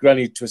after my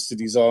granny twisted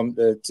his arm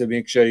to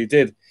make sure he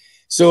did.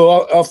 So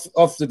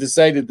off they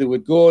decided they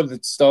would go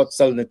and start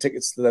selling the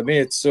tickets to their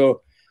mates.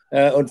 So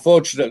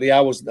unfortunately,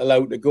 I wasn't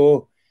allowed to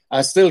go.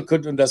 I still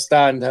couldn't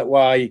understand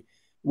why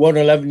one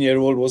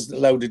 11-year-old wasn't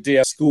allowed a day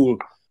off school,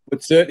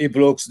 but 30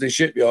 blokes in the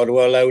shipyard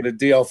were allowed a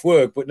day off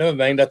work. But never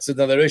mind, that's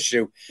another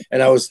issue.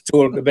 And I was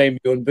told to mind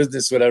my own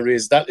business when I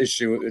raised that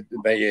issue at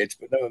my age,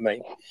 but never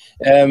mind.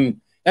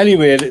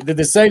 Anyway, they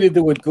decided they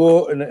would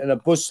go in a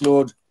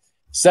busload,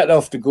 set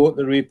off to go to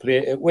the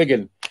replay at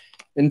Wigan.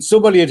 And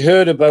somebody had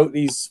heard about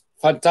these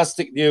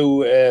fantastic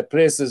new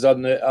places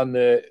on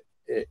the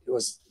it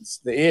was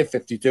the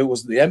A52, it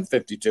wasn't the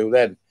M52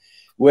 then,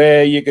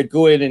 where you could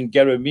go in and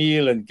get a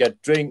meal and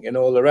get drink and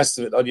all the rest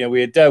of it on your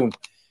way down.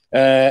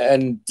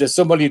 And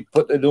somebody had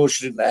put the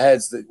notion in their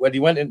heads that when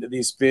you went into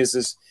these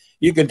places,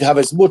 you could have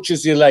as much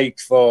as you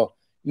liked for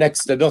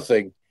next to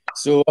nothing.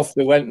 So off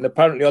they went, and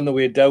apparently on the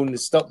way down, they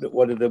stopped at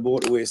one of the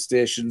motorway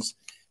stations.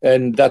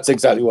 And that's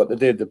exactly what they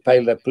did. They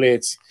piled their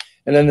plates.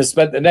 And then they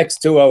spent the next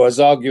 2 hours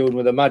arguing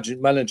with the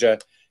manager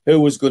who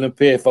was going to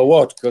pay for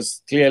what,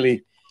 because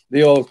clearly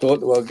they all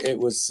thought, well, it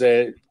was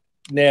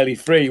nearly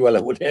free. Well,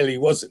 it nearly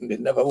wasn't.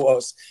 It never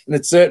was. And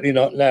it's certainly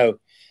not now.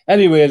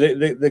 Anyway,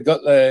 they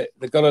got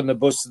on the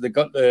bus and they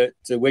got to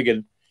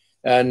Wigan.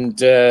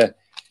 And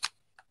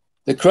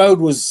the crowd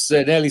was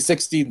nearly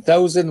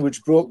 16,000,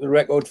 which broke the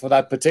record for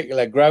that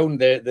particular ground,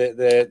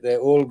 the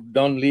old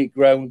non-league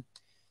ground.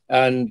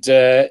 And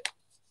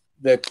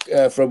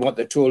from what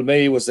they told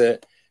me, was an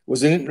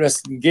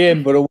interesting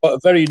game, but a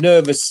very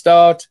nervous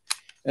start.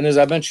 And as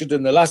I mentioned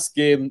in the last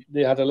game,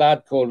 they had a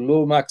lad called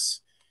Lomax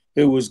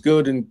who was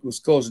good and was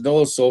causing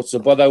all sorts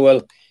of bother.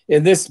 Well,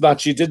 in this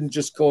match, he didn't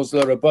just cause a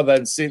lot of bother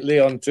and lay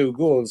on 2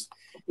 goals.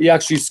 He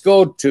actually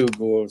scored 2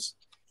 goals,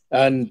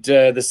 and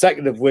the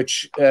second of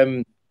which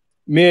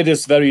made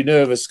us very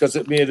nervous because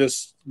it made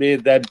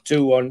them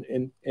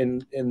 2-1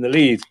 in the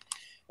lead.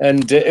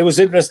 And it was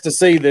interesting to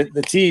see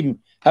the team,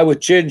 how it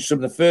changed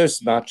from the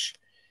first match.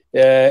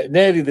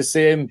 Nearly the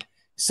same.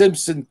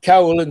 Simpson,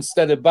 Cowell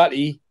instead of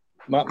Batty,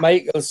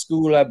 Michael,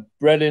 Schooler,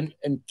 Brennan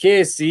and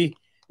Casey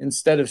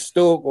instead of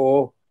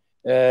Stoko.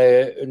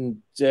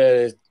 And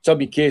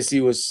Tommy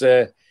Casey was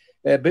a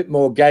bit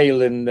more guile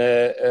than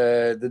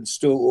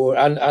Stoko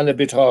and a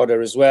bit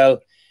harder as well.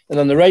 And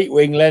on the right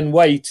wing, Len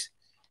White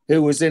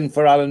who was in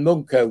for Alan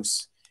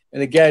Monkhouse.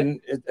 And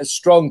again, a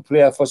strong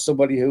player for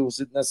somebody who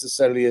wasn't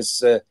necessarily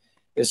as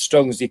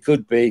strong as he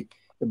could be.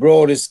 The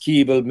Broadest,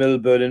 Keeble,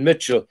 Milburn and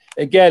Mitchell.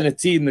 Again, a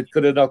team that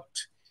could have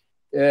knocked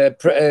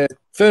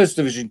first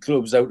division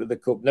clubs out of the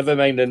cup, never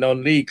mind a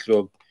non-league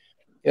club.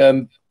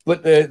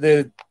 But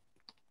the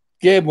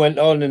game went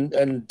on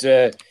and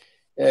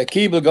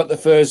Keeble got the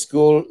first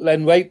goal,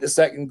 Len White the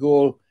second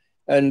goal,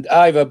 and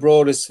Ivor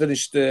Broadest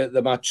finished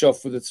the match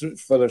off for the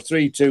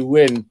 3-2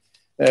 win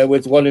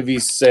with one of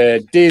his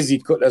daisy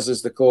cutters,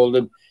 as they called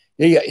them.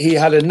 He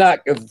had a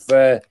knack of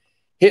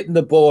hitting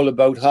the ball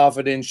about half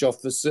an inch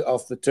off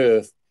the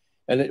turf,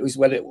 and it was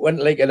when it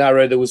went like an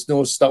arrow, there was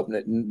no stopping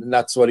it, and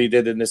that's what he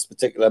did in this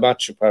particular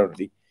match,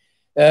 apparently.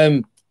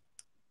 The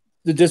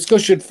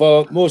discussion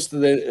for most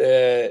of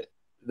the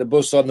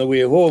bus on the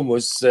way home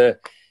was they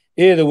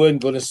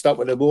weren't going to stop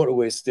at a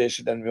motorway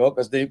station anymore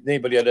because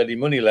nobody had any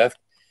money left,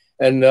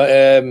 and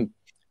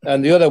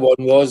the other one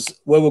was,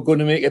 well, we're going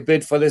to make a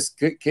bid for this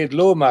kid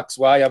Lomax.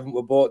 Why haven't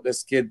we bought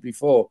this kid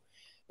before?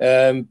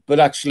 But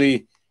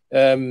actually,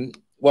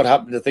 what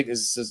happened, I think,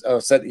 is, I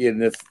said to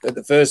you at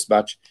the first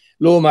match,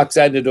 Lomax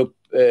ended up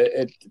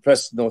at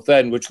Preston North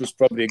End, which was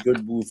probably a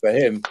good move for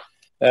him.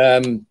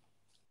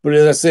 But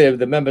as I say,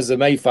 the members of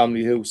my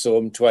family who saw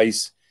him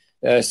twice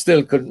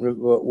still couldn't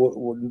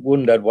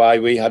wonder why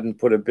we hadn't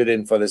put a bid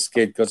in for this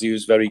kid, because he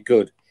was very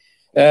good.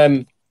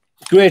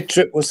 Great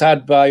trip was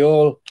had by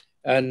all,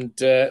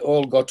 and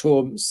all got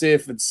home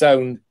safe and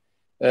sound,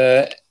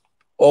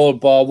 all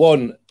bar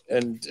one.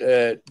 And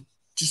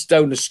just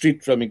down the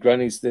street from me,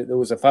 Granny's, there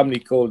was a family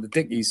called the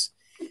Dickies,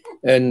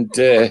 and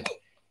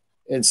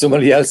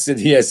somebody else in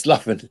here is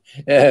laughing.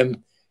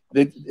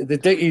 The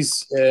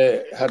Dickies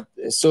had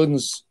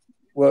sons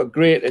were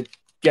great at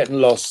getting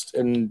lost,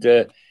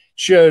 and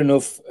sure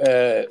enough,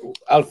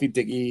 Alfie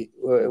Dickey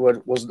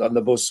wasn't on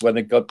the bus when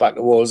it got back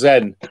to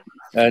Wallsend,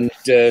 and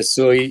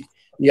so he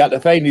had to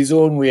find his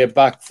own way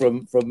back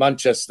from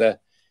Manchester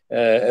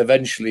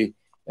eventually,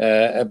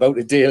 about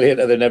a day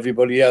later than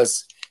everybody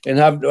else, and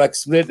having to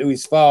explain to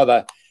his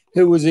father,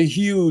 who was a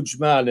huge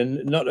man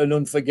and not an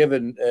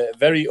unforgiving,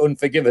 very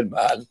unforgiving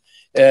man,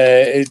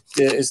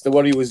 as to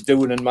what he was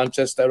doing in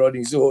Manchester on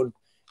his own,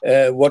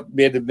 what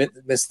made him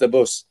miss the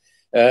bus.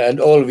 And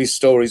all of his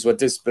stories were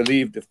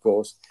disbelieved, of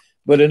course.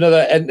 But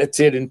another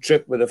entertaining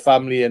trip with a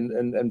family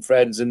and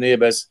friends and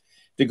neighbours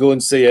to go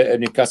and see a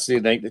Newcastle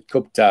United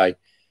Cup tie.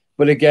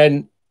 But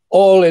again,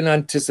 all in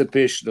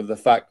anticipation of the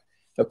fact,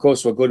 of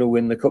course, we're going to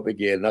win the cup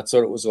again. That's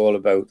what it was all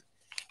about.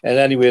 And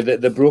anyway,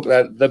 they broke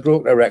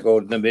their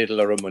record and they made a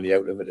lot of money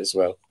out of it as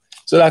well.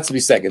 So that's my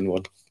second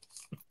one.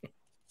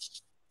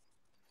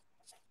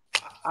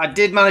 I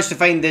did manage to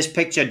find this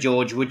picture,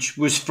 George, which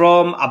was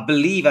from, I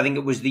think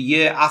it was the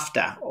year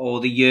after or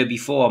the year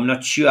before. I'm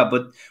not sure,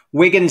 but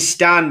Wigan's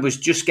stand was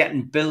just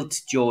getting built,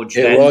 George.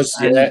 It was,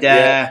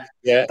 yeah.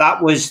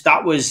 That was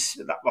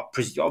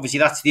obviously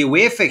that's the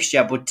away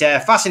fixture, but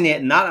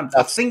fascinating. I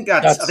think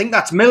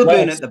that's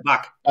Milburn at the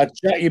back.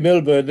 That's Jackie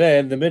Milburn there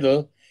in the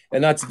middle,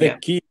 and that's Vic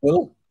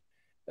Keeble.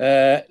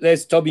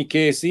 There's Tommy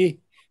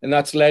Casey, and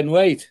that's Len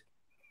White.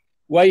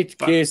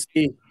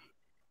 Casey,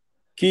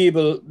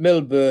 Keeble,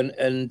 Milburn,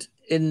 and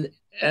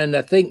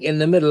I think in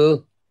the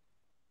middle,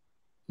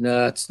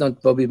 no, it's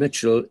not Bobby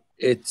Mitchell.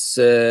 It's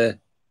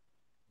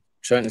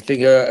trying to think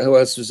who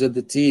else was in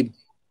the team.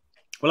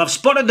 Well, I've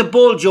spotted the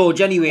ball,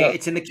 George. Anyway,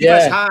 it's in the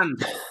keeper's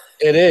hand.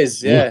 It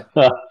is, yeah.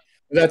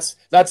 That's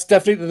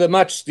definitely the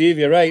match, Steve.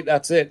 You're right.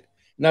 That's it.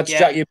 And that's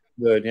Jackie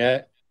Milburn,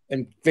 yeah,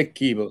 and Vic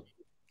Keeble.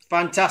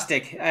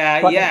 Fantastic.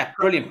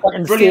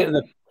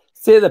 Brilliant.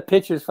 Say the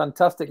pitch is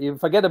fantastic. You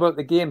forget about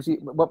the games,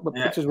 what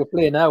pitches we're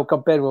playing now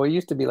compared to what it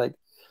used to be like.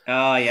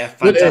 Oh yeah,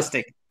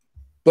 fantastic.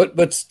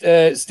 But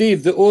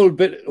Steve, the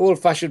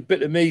old-fashioned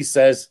bit of me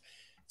says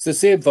it's the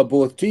same for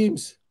both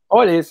teams.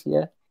 Oh, it is,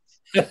 yeah.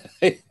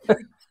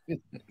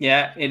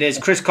 Yeah, it is.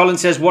 Chris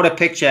Collins says, "What a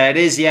picture!" It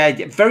is, yeah.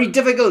 Very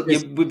difficult.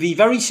 You would be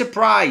very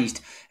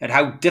surprised at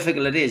how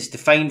difficult it is to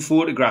find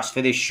photographs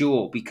for this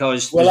show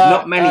because there's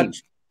not many.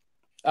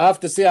 I have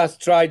to say, I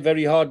tried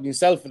very hard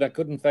myself, and I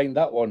couldn't find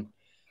that one.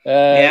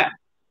 There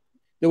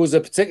was a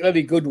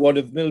particularly good one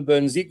of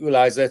Milburn's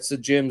equaliser at St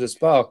James's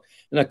Park,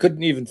 and I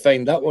couldn't even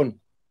find that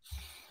one.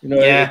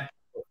 But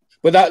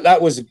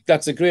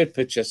that's a great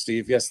picture,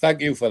 Steve. Yes,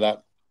 thank you for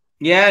that.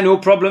 Yeah, no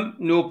problem.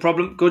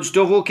 Good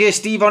stuff. Okay,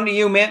 Steve, on to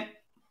you, mate.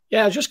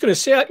 Yeah, I was just going to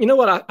say, you know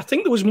what? I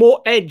think there was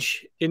more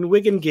edge in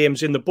Wigan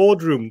games in the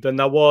boardroom than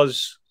there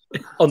was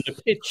on the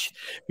pitch,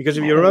 because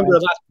if you remember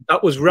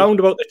that was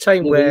round about the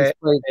time where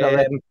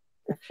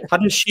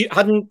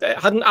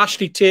hadn't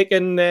Ashley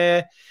taken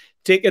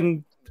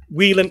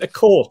Whelan to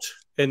court,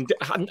 and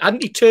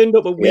hadn't he turned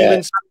up at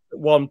Whelan's at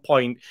one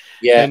point,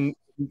 and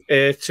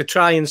to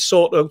try and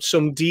sort out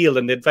some deal,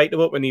 and invite him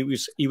up, and he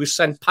was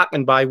sent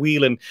packing by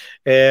Whelan.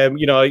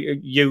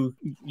 You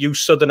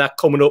Southerner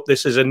coming up.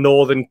 This is a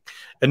northern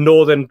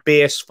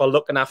base for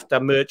looking after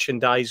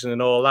merchandising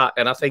and all that.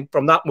 And I think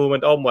from that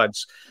moment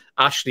onwards,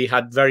 Ashley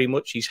had very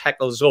much his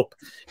heckles up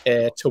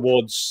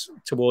towards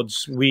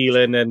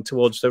Whelan and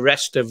towards the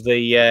rest of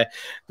the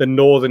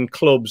northern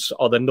clubs,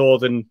 or the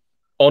northern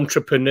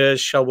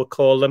entrepreneurs, shall we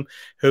call them,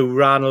 who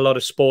ran a lot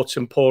of sports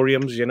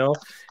emporiums, you know.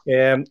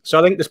 So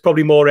I think there's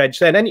probably more edge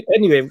then.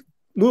 Anyway,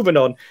 moving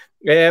on.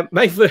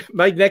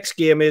 My next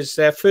game is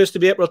 1st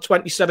of April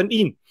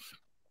 2017.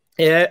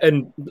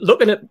 And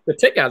looking at the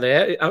ticker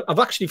there, I've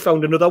actually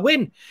found another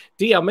win.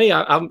 Dear me,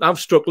 I've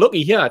struck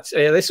lucky here.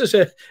 This is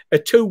a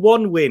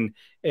 2-1 win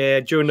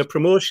during the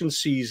promotion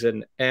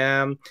season.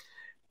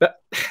 But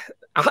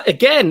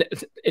again,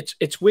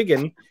 it's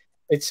Wigan.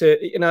 It's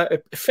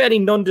a fairly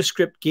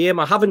nondescript game.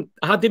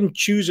 I didn't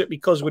choose it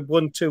because we'd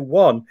won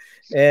 2-1.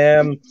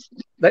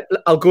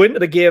 I'll go into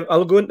the game.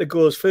 I'll go into the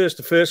goals first.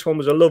 The first one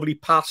was a lovely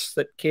pass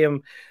that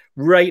came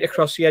right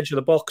across the edge of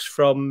the box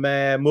from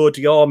Mo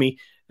Diarmi,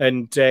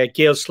 and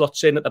Gale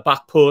slots in at the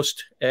back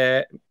post,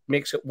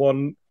 makes it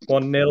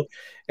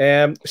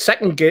 1-0.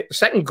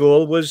 Second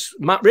goal was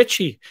Matt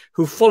Ritchie,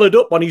 who followed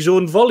up on his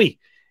own volley.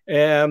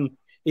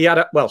 He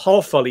had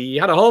half volley. He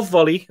had a half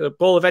volley. The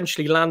ball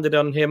eventually landed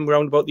on him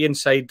round about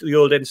the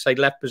old inside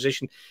left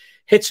position.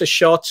 Hits a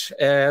shot,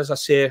 as I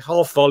say,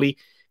 half volley.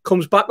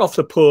 Comes back off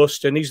the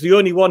post, and he's the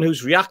only one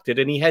who's reacted,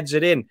 and he heads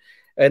it in.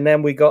 And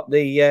then we got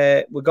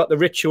the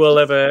ritual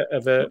of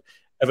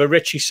a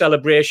Ritchie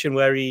celebration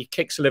where he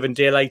kicks the living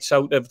daylights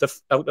out of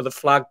the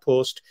flag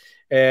post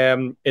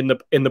in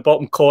the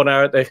bottom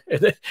corner at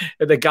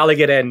the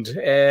Gallagher end.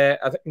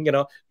 I think,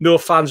 no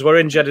fans were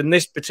injured in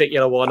this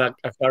particular one,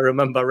 if I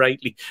remember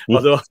rightly.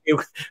 Although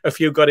a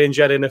few got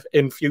injured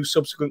in a few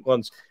subsequent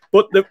ones.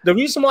 But the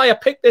reason why I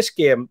picked this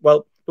game,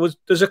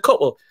 there's a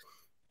couple.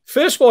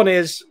 First one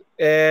is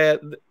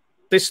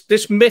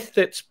this myth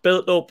that's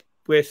built up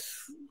with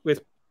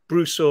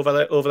Bruce over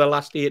the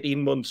last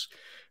 18 months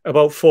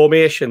about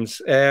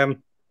formations.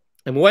 And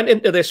we went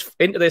into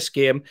this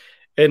game,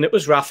 and it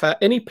was Rafa,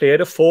 and he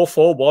played a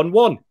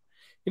 4-4-1-1.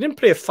 He didn't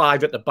play a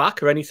 5 at the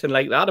back or anything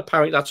like that.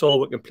 Apparently, that's all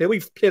we can play.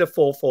 We've played a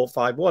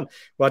 4-4-5-1.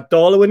 We had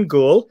Darlow in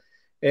goal.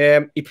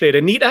 He played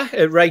Anita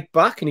at right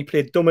back, and he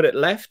played Dummett at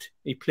left.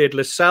 He played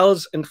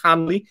Lascelles and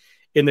Hanley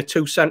in the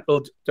two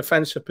central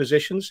defensive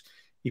positions.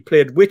 He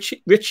played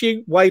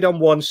Ritchie wide on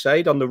one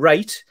side, on the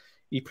right.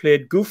 He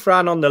played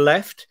Gouffran on the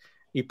left.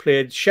 He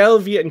played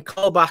Shelvey and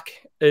Colback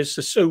as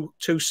the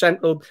two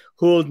central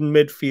holding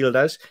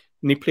midfielders.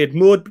 And he played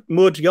Mo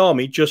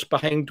Diarmi just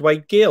behind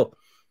Dwight Gale.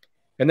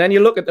 And then you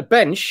look at the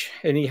bench,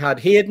 and he had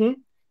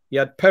Hayden, he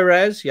had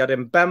Perez, he had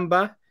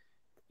Mbemba,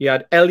 he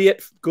had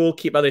Elliott,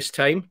 goalkeeper this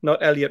time,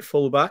 not Elliott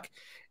fullback.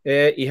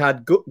 He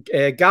had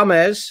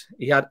Gamez,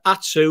 he had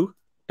Atsu,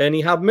 and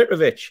he had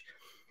Mitrovic.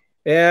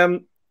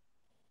 And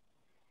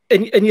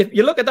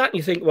you look at that and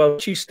you think, well,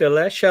 she's still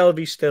there,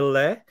 Shelvey's still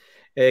there,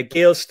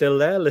 Gale's still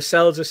there,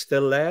 Lascelles is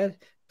still there,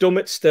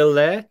 Dummett's still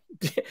there,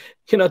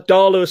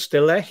 Darlow's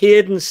still there,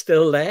 Hayden's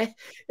still there,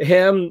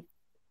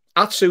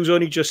 Atsu's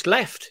only just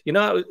left,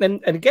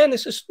 and again,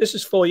 this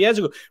is 4 years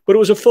ago, but it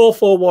was a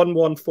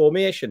 4-4-1-1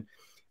 formation.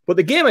 But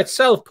the game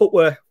itself put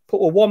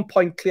 1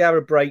 point clear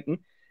of Brighton.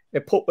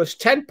 It put us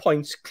 10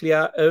 points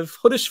clear of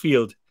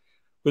Huddersfield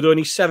with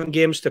only 7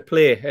 games to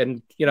play.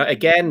 And,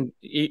 again,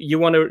 you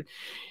want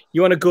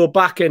to go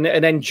back and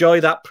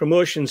enjoy that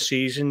promotion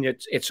season.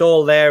 It's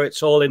all there.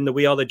 It's all in the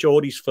We Are the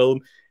Geordies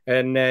film.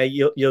 And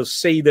you'll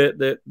see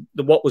the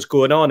what was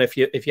going on if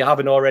you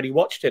haven't already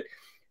watched it.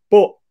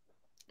 But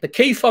the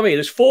key for me,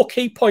 there's 4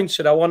 key points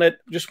that I want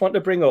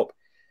to bring up.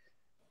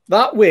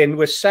 That win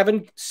with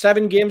seven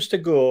games to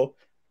go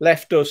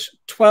left us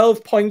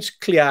 12 points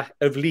clear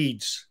of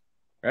Leeds,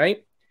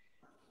 right?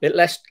 It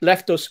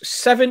left us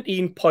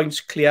 17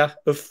 points clear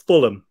of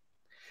Fulham.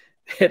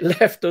 It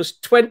left us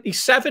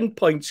 27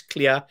 points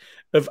clear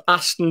of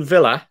Aston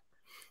Villa.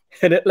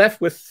 And it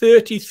left with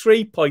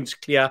 33 points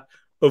clear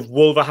of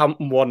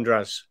Wolverhampton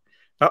Wanderers.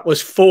 That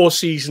was 4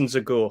 seasons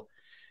ago.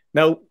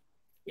 Now,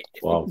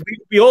 wow.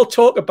 We all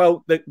talk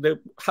about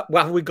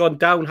have we gone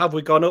down, have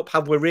we gone up,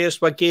 have we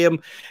raised our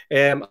game,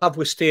 have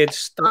we stayed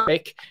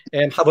static,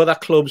 have other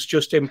clubs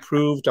just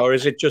improved, or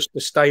is it just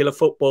the style of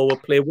football we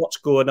play? What's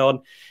going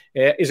on?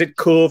 Is it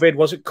COVID?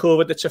 Was it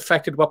COVID that's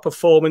affected what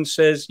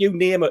performances? You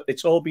name it,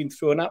 it's all been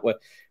thrown at us.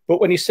 But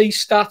when you see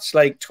stats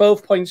like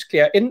 12 points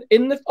clear in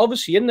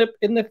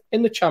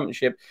the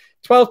championship,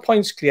 12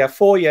 points clear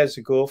 4 years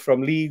ago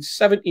from Leeds,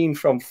 17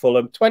 from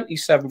Fulham,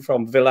 27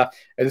 from Villa,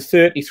 and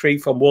 33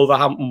 from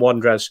Wolverhampton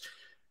Wanderers.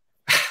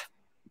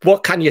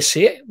 What can you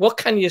say? What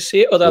can you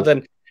say other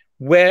than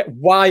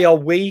why are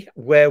we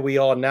where we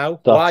are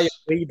now? Why are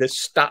we the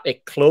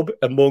static club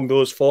among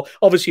those 4?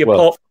 Obviously,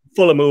 apart from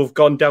Fulham, who have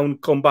gone down,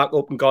 come back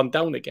up, and gone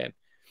down again.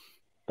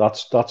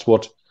 That's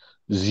what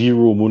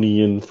zero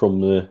money in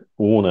from the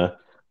owner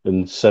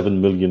and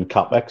 7 million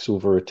capex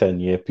over a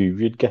 10-year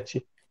period gets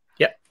you.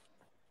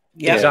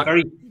 Yeah,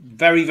 exactly.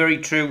 Very, very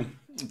true.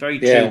 Very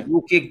true. Yeah.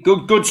 Okay,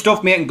 good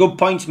stuff, mate, and good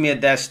points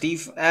made there,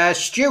 Steve.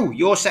 Stu,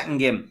 your second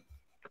game.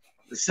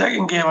 The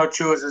second game I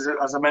chose,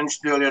 as I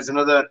mentioned earlier, is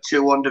another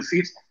 2-1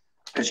 defeat.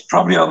 It's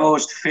probably our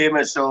most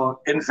famous or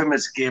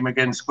infamous game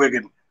against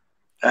Wigan.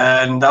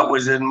 and that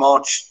was in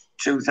March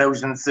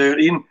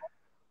 2013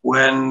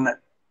 when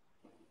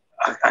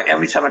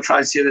every time I try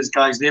to say this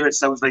guy's name, it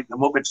sounds like the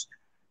Muppets.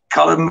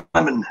 Callum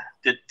Lemon.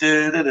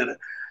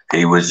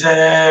 He was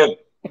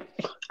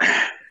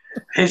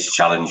his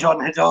challenge on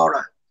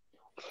Hedora.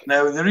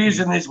 Now, the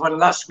reason is when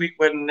last week,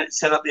 when it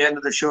said at the end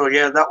of the show,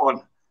 yeah, that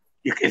one,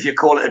 if you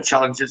call it a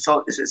challenge, it's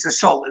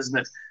assault, isn't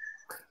it?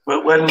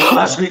 But when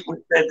last week we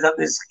said that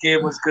this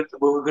game was good,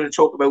 we were going to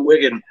talk about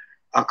Wigan,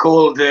 I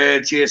called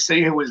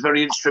JC, who was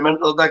very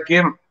instrumental in that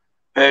game,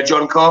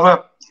 John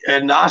Carver,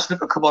 and I asked him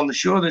to come on the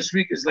show this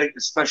week as like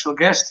a special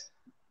guest.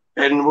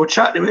 And we're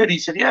chatting to him, and he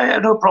said, yeah,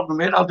 no problem,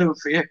 mate, I'll do it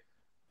for you.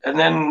 And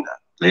then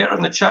later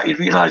in the chat, he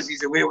realised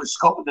he's away with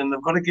Scotland and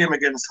they've got a game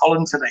against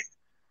Holland tonight.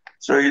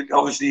 So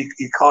obviously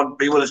he can't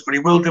be with us, but he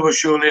will do a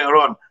show later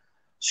on.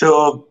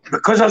 So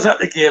because I was at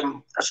the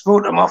game, I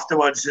spoke to him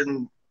afterwards,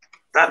 and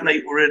that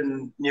night we're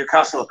in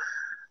Newcastle.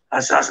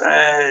 I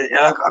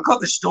got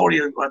the story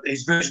of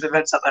his version of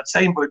events at that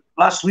time, but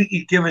last week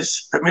he gave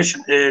us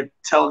permission to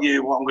tell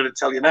you what I'm going to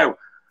tell you now.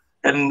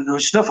 And there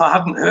was stuff I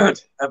hadn't heard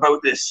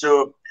about this,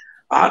 so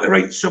I had to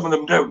write some of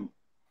them down.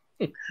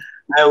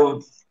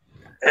 Now,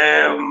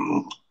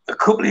 a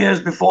couple of years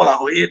before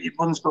that, or 18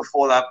 months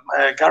before that,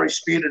 Gary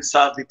Speed had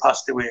sadly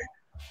passed away.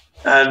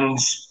 And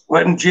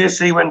when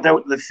JC went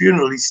out to the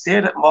funeral, he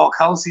stayed at Mark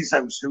Halsey's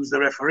house, who's the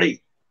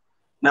referee.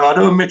 Now, I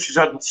know Mitch has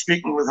had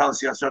speaking with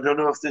Halsey, so I don't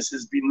know if this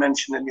has been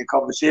mentioned in your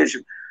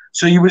conversation.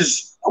 So he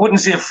was, I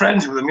wouldn't say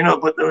friends with him,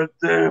 but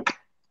they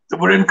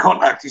were in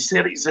contact. He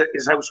stayed at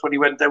his house when he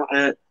went down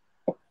to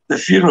the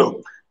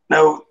funeral.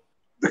 Now,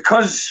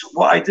 because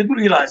what I didn't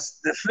realise,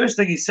 the first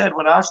thing he said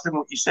when I asked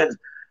him, he said,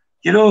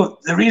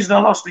 the reason I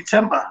lost my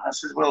temper, I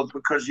said, well,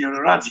 because you're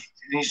a Raji.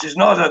 And he says,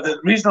 no, the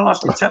reason I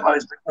lost my temper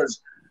is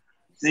because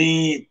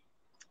the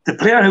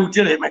player who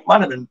did it,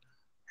 McManaman,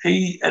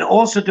 he had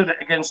also done it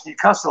against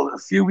Newcastle a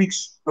few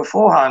weeks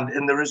beforehand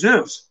in the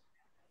reserves.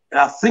 And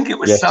I think it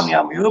was Sammy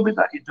Amiobi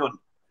that he'd done.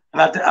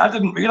 And I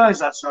didn't realise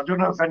that, so I don't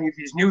know if any of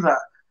you knew that.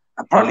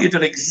 Apparently he'd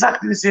done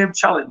exactly the same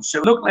challenge. So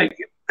it looked like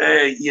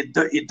he'd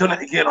done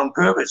it again on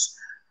purpose.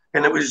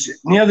 And it was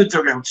near the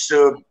dugout.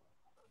 So,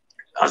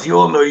 as you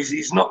all know,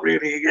 he's not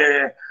really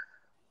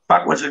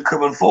backwards and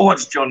coming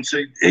forwards, John. So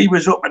he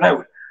was up and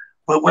out.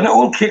 But when it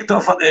all kicked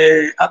off at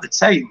the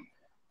time,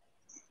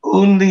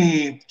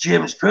 only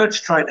James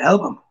Perch tried to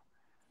help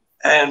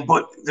him.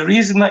 But the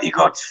reason that he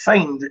got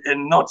fined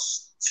and not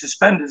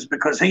suspended is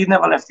because he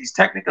never left his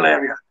technical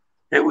area.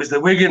 It was the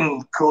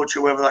Wigan coach,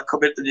 whoever, that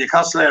come into the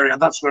Newcastle area.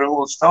 That's where it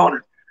all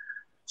started.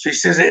 So he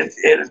says it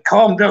had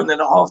calmed down. Then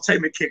at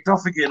half-time it kicked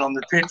off again on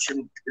the pitch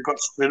and it got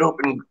split up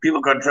and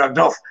people got dragged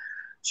off.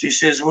 So he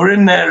says, we're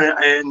in there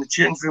in the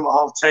change room at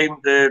half-time.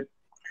 The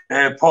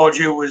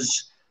Pardew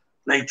was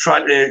like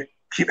trying to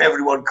keep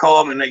everyone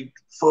calm and like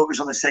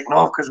focus on the second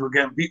half because we're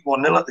getting beat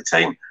 1-0 at the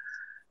time.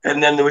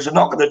 And then there was a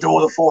knock on the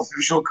door. The fourth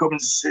official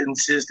comes and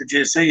says to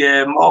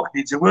JC, Mark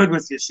needs a word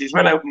with you. So he's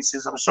went out and he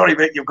says, I'm sorry,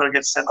 mate, you've got to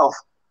get sent off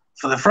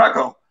for the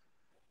fracas.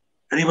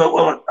 And he went,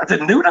 well, I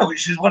didn't do that. He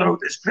says, what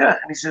about this player?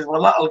 And he says,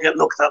 well, that'll get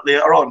looked at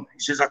later on. He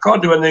says, I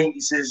can't do anything.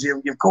 He says,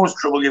 you've caused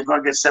trouble. You've got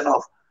to get sent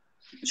off.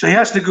 So he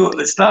has to go to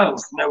the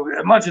stands. Now,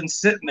 imagine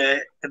sitting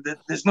there.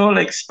 There's no,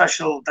 like,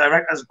 special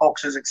directors'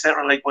 boxes,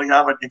 etc., like what you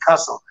have at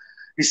Newcastle.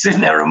 He's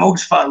sitting there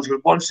amongst fans with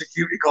one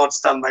security guard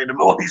standing by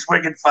him, all these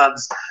Wigan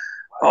fans,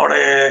 or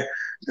they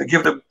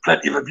give them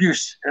plenty of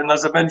abuse. And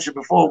as I mentioned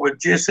before, with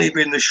JC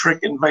being the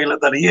shrinking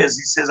violet that he is,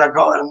 he says, I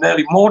got in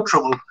nearly more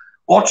trouble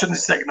watching the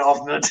second half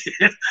than I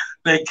did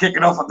they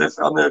kicking off on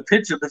the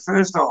pitch of the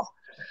first half.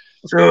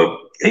 So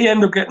he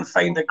ended up getting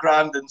fined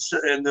 $1,000,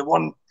 and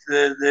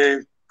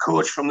the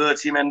coach from the other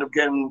team ended up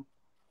getting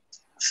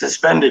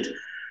suspended.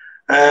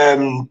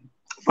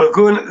 But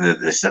going to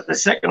the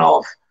second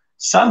half,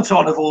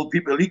 Santon, of all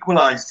people,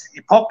 equalised.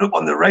 He popped up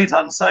on the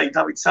right-hand side,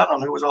 David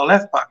Santon, who was our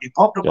left-back. He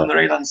popped up on the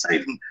right-hand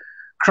side and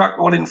cracked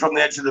one in from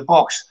the edge of the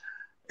box.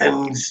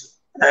 And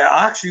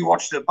I actually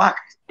watched it back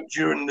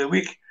during the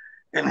week.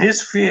 And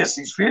his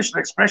facial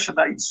expression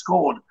that he'd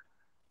scored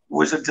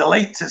was a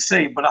delight to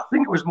see. But I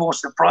think it was more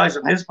surprise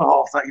on his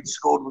behalf that he'd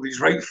scored with his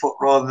right foot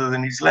rather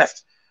than his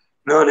left.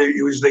 No,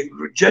 he was like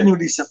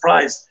genuinely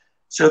surprised.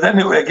 So then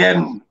it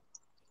again,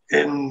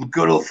 in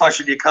good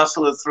old-fashioned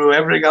Newcastle, they threw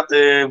everything at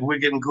the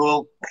Wigan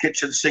goal,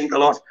 kitchen sink a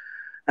lot.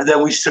 And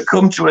then we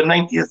succumbed to a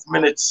 90th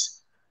minute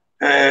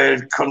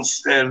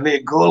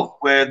late goal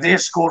where they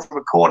scored from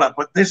a corner.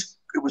 But it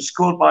was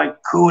scored by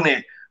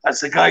Kone. That's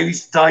the guy who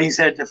used to dye his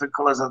hair different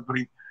colours, I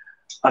believe.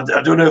 I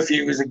don't know if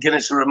he was a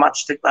Guinness or a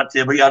matchstick that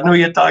day, but I know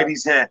he had dyed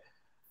his hair.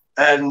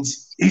 And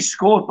he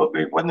scored, but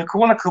when the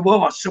corner came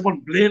over, someone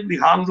blatantly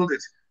handled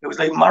it. It was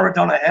like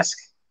Maradona-esque.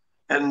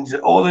 And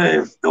all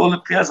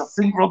the players, I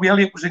think Robbie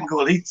Elliott was in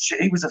goal. He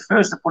was the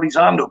first to put his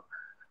hand up,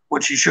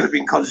 which he should have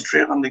been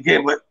concentrating on the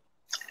game. But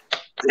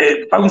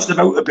it bounced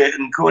about a bit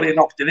and Cody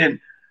knocked it in.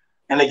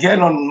 And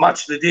again, on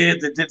Match of the Day,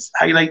 they did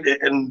highlight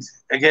it. And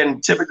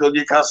again, typical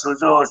Newcastle,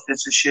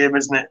 it's a shame,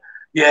 isn't it?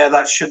 Yeah,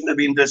 that shouldn't have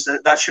been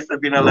that shouldn't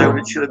have been allowed.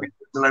 It should have been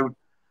allowed.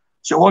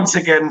 So once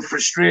again,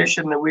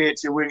 frustration away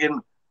to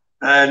Wigan.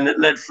 and it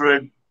led for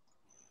a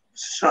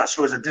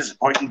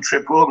disappointing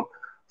trip home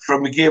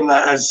from a game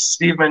that, as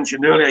Steve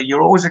mentioned earlier,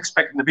 you're always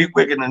expecting to beat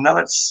Wigan, and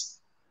now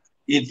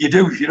you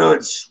do.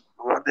 It's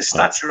the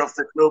stature of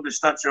the club, the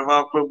stature of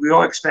our club. We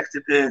all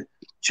expected to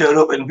turn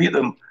up and beat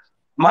them,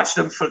 match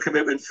them for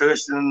commitment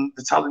first, and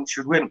the talent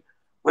should win.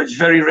 But it's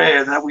very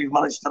rare that we've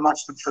managed to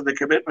match them for the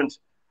commitment.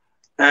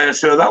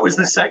 So that was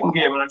the second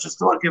game, and I just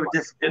thought I'd give a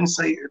different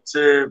insight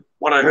to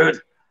what I heard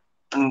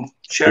and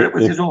share it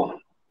with you all.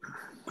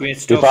 Great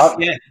stuff.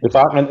 If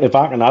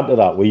I can add to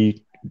that,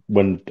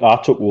 when I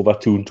took over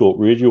Toon Talk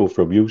Radio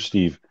from you,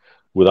 Steve,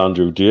 with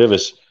Andrew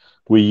Davis,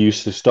 we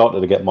used to start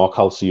to get Mark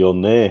Halsey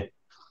on there.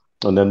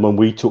 And then when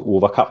we took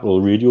over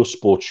Capital Radio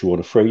Sports Show on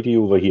a Friday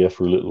over here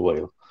for a little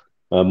while,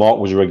 Mark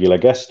was a regular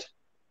guest.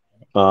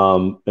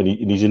 And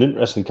he's an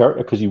interesting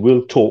character because he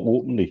will talk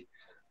openly.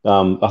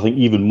 I think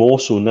even more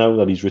so now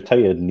that he's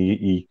retired and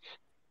he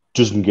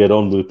doesn't get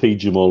on with P.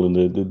 Jamal and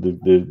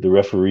the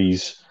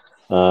referee's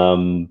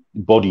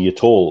body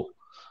at all.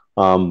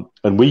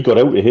 And we got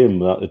out of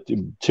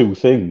him two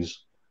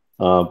things.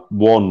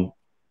 One,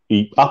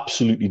 he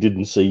absolutely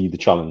didn't see the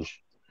challenge.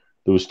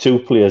 There was two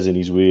players in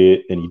his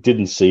way, and he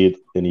didn't see it,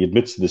 and he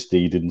admits to this day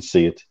he didn't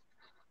see it.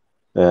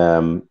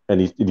 And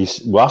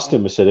we asked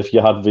him, I said, if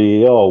you had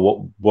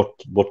VAR,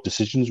 what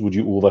decisions would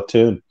you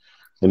overturn?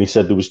 And he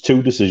said there was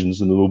two decisions,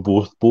 and they were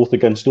both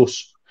against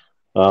us.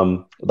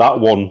 That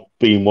one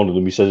being one of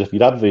them. He says if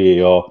he'd had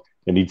VAR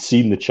and he'd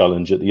seen the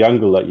challenge at the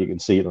angle that you can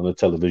see it on the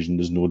television,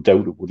 there's no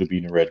doubt it would have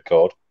been a red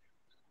card.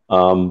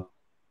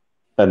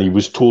 And he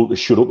was told to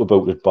shut up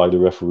about it by the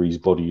referee's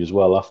body as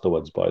well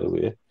afterwards, by the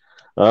way.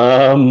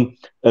 And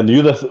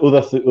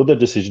the other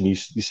decision he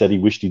said he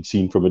wished he'd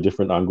seen from a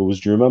different angle was,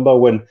 do you remember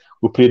when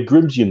we played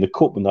Grimsby in the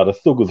Cup and had a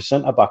thug of a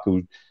centre-back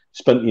who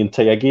spent the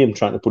entire game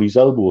trying to put his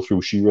elbow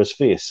through Shearer's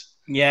face?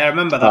 Yeah, I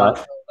remember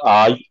that.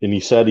 And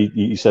he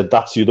said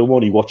that's the other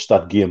one. He watched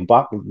that game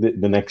back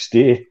the next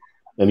day,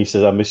 and he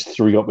said I missed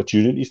 3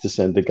 opportunities to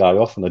send the guy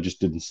off, and I just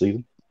didn't see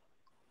them.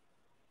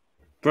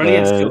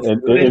 Brilliant.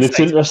 And it's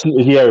interesting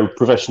to hear a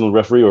professional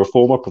referee or a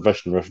former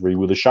professional referee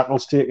with the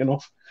shackles taken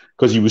off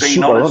because he was Being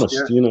super honest,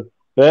 honest. Yeah.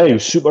 Yeah, he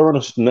was super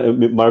honest.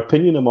 And my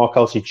opinion of Mark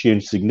Halsey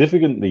changed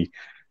significantly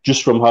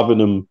just from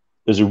having him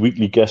as a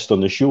weekly guest on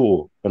the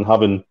show and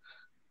having,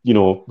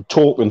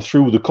 talking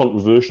through the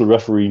controversial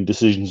refereeing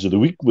decisions of the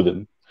week with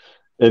him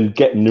and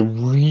getting a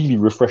really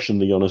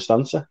refreshingly honest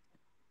answer.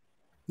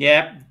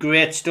 Yeah,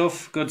 great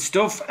stuff. Good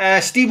stuff.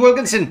 Steve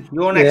Wilkinson,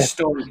 your next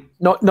story.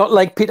 Not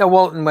like Peter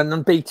Walton when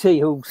on BT,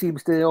 who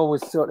seems to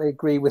always sort of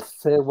agree with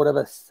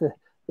whatever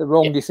the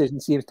wrong decision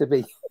seems to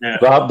be. Yeah.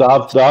 They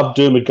have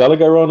Dermot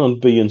Gallagher on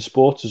beIN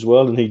Sports as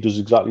well, and he does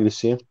exactly the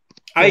same.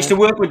 I used to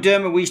work with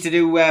Dermot. We used to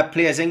do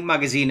Players Inc.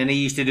 magazine, and he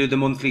used to do the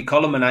monthly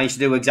column, and I used to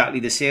do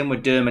exactly the same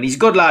with Dermot. He's a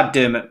good lad,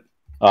 Dermot.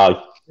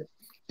 Aye.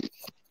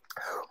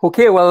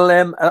 Okay, well,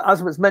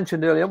 as was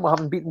mentioned earlier, we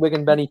haven't beaten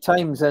Wigan many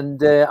times,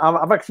 and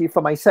I've actually,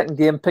 for my second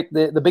game, picked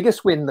the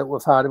biggest win that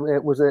we've had.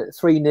 It was a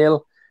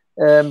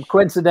 3-0.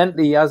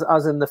 Coincidentally,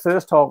 as in the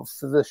first half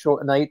of the show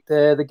tonight,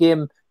 the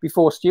game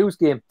before Stu's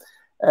game,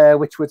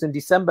 which was in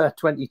December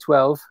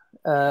 2012,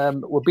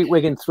 we beat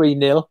Wigan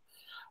 3-0.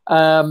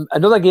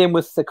 Another game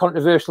with the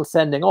controversial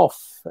sending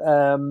off.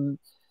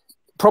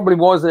 Probably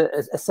was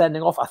a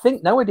sending off. I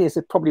think nowadays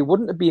it probably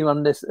wouldn't have been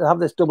on this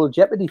double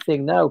jeopardy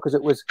thing now, because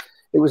it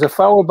was a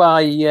foul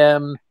by a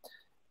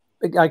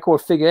guy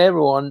called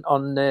Figueiredo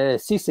on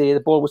Cisse. The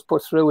ball was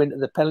put through into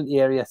the penalty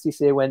area.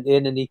 Cisse went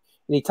in and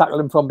he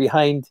tackled him from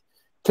behind.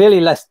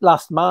 Clearly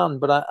last man,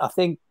 but I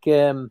think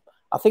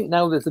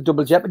now there's a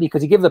double jeopardy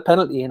because he gave the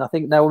penalty, and I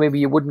think now maybe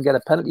you wouldn't get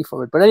a penalty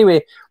for it. But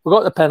anyway, we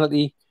got the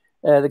penalty.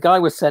 The guy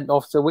was sent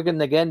off, so Wigan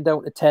again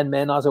down to 10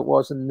 men as it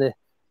was in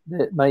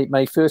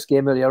my first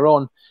game earlier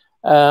on,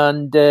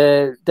 and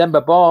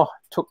Demba Ba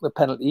took the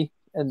penalty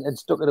and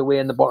stuck it away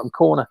in the bottom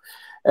corner.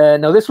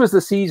 Now this was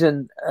the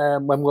season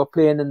when we were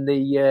playing in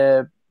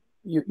the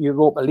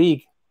Europa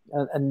League,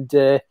 and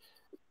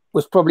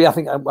was probably, I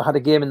think I had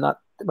a game in that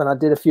when I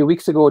did a few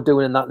weeks ago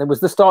doing that, and it was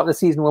the start of the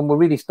season when we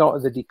really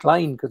started the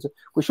decline, because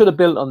we should have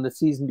built on the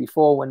season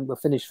before when we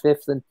finished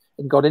 5th and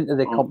got into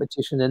the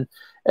competition. And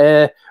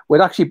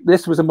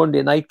this was a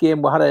Monday night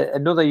game. We had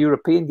another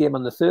European game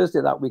on the Thursday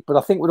that week, but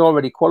I think we'd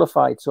already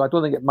qualified, so I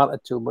don't think it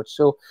mattered too much.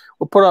 So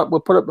we'll put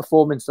up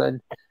performance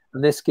in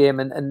this game,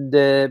 and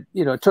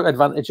took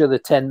advantage of the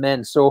 10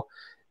 men. So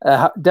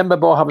Demba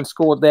Ba, having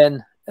scored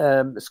then,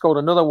 scored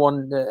another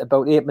one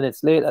about 8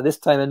 minutes later. This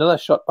time another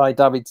shot by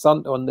David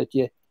Santon that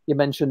you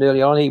mentioned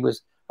earlier on. He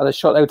had a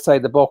shot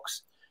outside the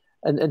box,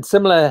 and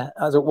similar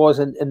as it was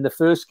in the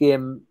first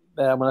game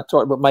when I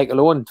talked about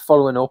Michael Owen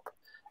following up.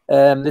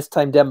 This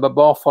time Demba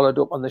Ba followed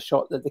up on the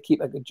shot that the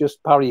keeper could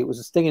just parry. It was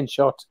a stinging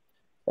shot.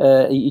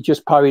 He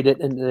just parried it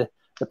into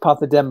the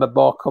path of Demba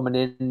Ba coming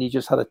in, and he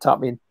just had a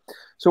tap in.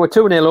 So we're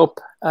 2-0 up.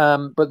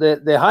 But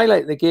the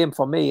highlight of the game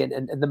for me,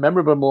 and the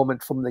memorable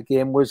moment from the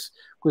game was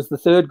the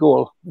third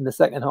goal in the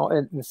second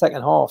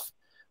half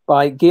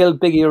by Gail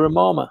Biggie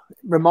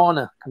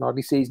Romana. Can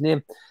hardly say his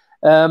name.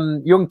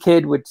 Young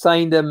kid, we'd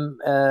signed him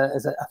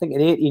as I think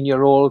an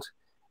 18-year-old.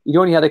 He'd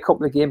only had a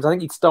couple of games. I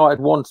think he'd started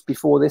once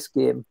before this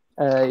game.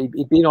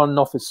 He'd been on and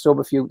off his sub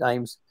a few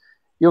times.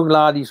 Young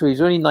lad, he's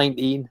only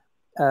 19.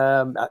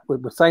 We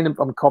signed him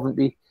from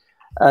Coventry.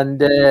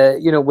 And,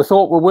 we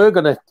thought we were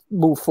going to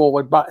move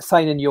forward by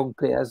signing young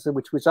players,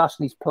 which was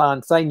Ashley's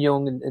plan. Sign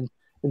young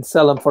and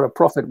sell them for a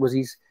profit was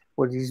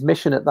his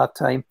mission at that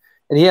time.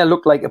 And he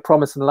looked like a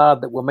promising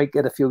lad that we might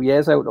get a few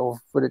years out of,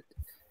 but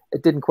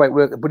it didn't quite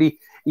work. But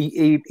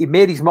he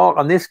made his mark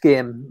on this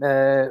game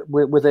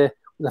with a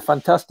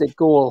fantastic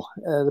goal.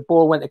 The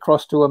ball went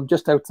across to him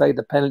just outside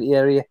the penalty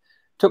area,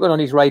 took it on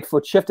his right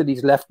foot, shifted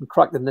his left and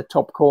cracked it in the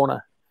top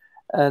corner.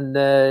 And,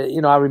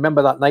 I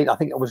remember that night, I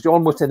think it was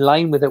almost in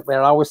line with it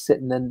where I was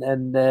sitting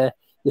and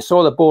you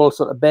saw the ball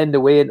sort of bend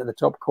away into the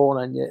top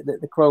corner and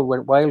the crowd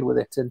went wild with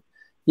it. And,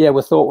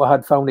 we thought we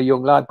had found a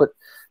young lad. But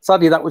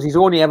sadly, that was his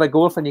only ever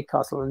goal for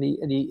Newcastle and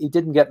he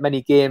didn't get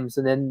many games.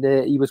 And then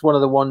he was one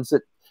of the ones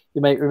that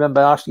you might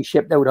remember Ashley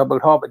shipped out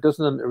about half a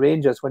dozen of them to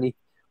Rangers when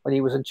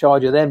he was in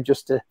charge of them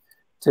just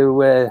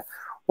to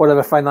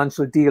whatever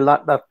financial deal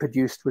that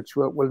produced, which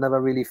we'll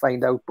never really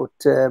find out. But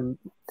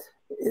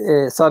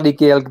sadly,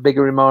 Gail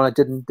Biggerimana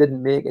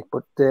didn't make it.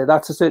 But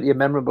that's certainly a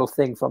memorable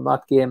thing from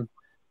that game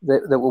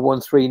that we won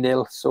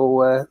 3-0.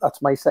 So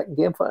that's my second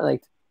game for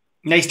tonight.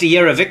 Nice to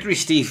hear a victory,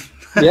 Steve.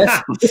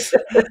 Yes.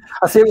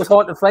 I say it was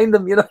hard to find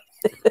them,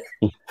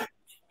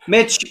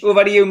 Mitch,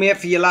 over to you, mate,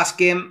 for your last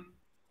game.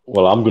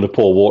 Well, I'm going to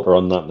pour water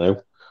on that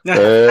now.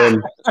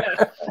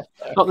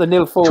 Not the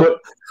 0-4.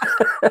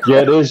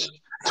 Yeah, it is.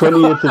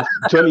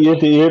 28th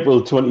of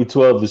April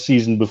 2012, the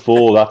season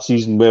before, that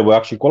season where we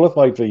actually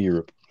qualified for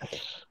Europe.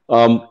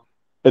 And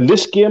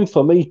this game,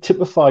 for me,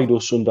 typified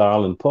us under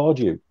Alan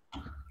Pardew.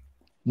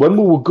 When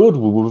we were good,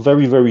 we were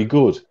very, very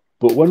good.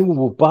 But when we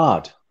were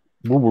bad,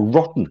 we were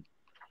rotten.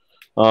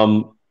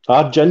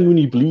 I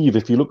genuinely believe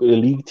if you look at the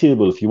league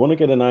table, if you want to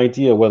get an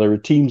idea whether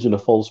a team's in a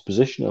false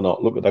position or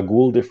not, look at their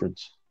goal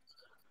difference.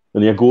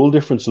 And your goal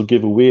difference will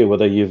give away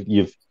whether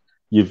you've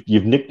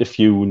nicked a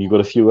few and you've got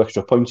a few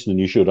extra points than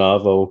you should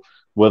have, or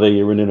whether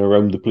you're in and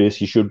around the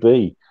place you should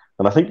be.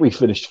 And I think we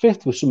finished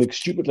fifth with something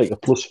stupid like a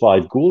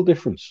 +5 goal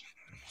difference.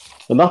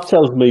 And that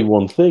tells me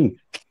one thing.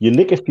 You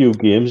nick a few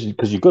games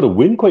because you've got to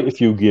win quite a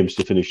few games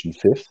to finish in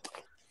fifth.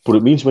 But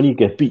it means when you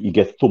get beat, you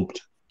get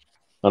thumped.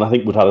 And I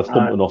think we'd had a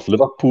thumping off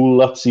Liverpool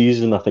that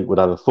season. I think we'd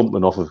had a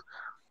thumping off of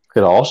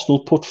Arsenal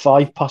put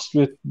 5 past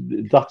it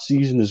that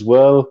season as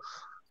well.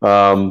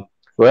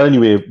 Well,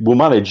 anyway, we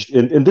managed.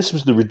 And this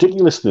was the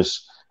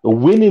ridiculousness. A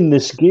win in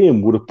this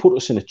game would have put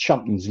us in a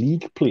Champions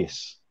League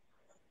place.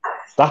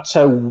 That's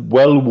how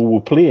well we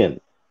were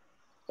playing.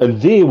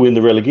 And they were in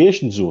the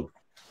relegation zone.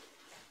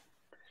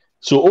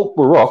 So up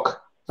the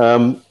rock,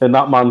 and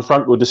that man,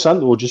 Franco De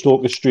Santo, just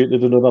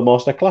orchestrated another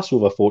masterclass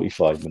over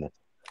 45 minutes.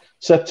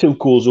 Set 2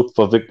 goals up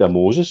for Victor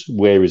Moses.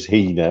 Where is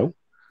he now?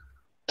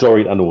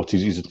 Sorry, I know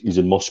he's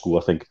in Moscow,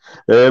 I think.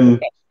 I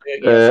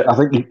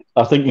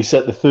think he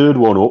set the 3rd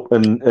one up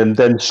and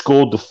then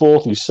scored the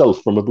 4th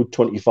himself from about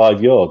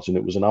 25 yards, and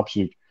it was an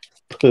absolute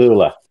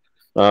perler.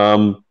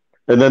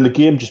 And then the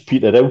game just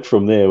petered out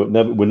from there.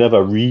 We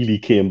never really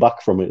came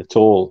back from it at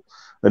all,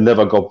 and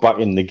never got back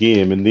in the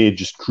game. And they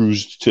just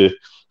cruised to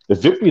a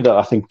victory that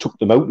I think took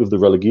them out of the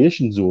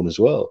relegation zone as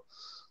well.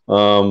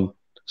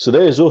 So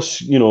there's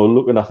us,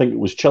 looking. I think it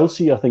was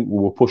Chelsea. I think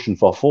we were pushing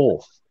for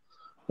 4th,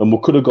 and we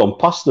could have gone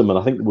past them, and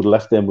I think we would have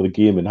left them with a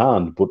game in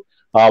hand. But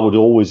I would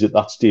always, at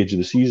that stage of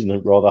the season,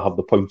 I'd rather have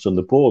the points on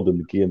the board than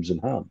the games in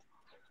hand.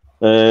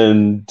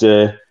 And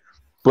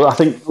but I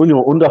think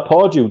under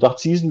Pardew that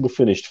season we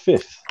finished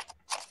 5th.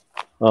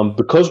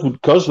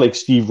 Because, like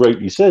Steve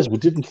rightly says, we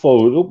didn't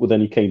follow it up with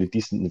any kind of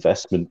decent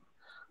investment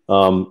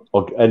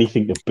or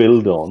anything to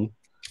build on.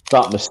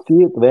 That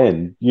mistake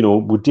then,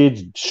 we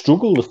did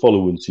struggle the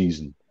following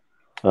season.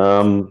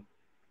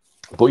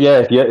 But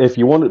yeah, if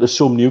you wanted to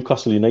sum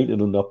Newcastle United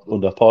under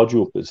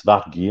Pardew up, it's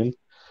that game.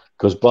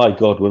 Because by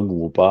God, when we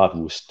were bad,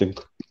 we were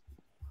stink.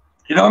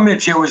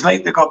 Mitch, it was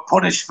like they got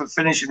punished for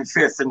finishing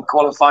 5th and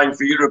qualifying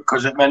for Europe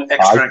because it meant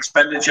extra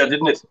expenditure,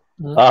 didn't it?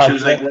 She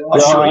was like, I'll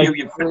show you,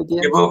 you've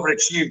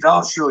overachieved,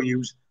 I'll show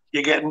you.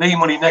 You're getting no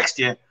money next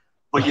year,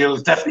 but you'll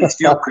definitely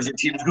stay up because your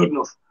team's good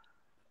enough.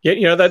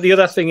 Yeah, the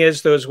other thing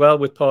is, though, as well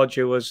with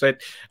Pardew was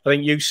that I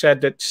think you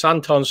said that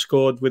Santon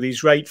scored with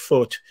his right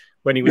foot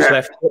when he was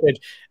left-footed,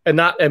 and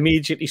that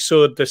immediately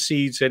sowed the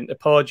seeds into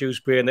Pardew's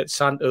brain that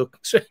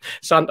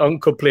Santon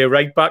could play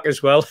right back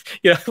as well.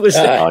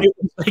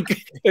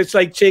 It's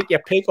like take your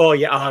pick. Oh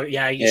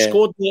yeah, you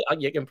scored there,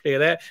 you can play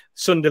there.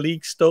 Sunday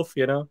League stuff,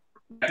 Yeah,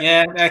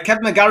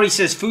 Kevin McGarry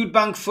says food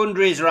bank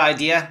fundraiser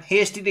idea.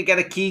 Hasty to get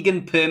a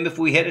Keegan perm if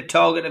we hit a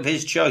target of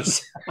his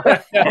choice.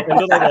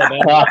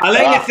 I'll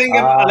let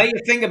you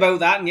think about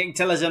that, and you can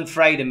tell us on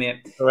Friday,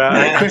 mate.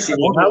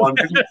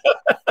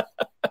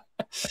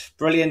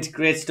 Brilliant,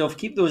 great stuff.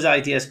 Keep those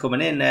ideas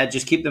coming in.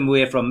 Just keep them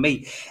away from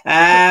me.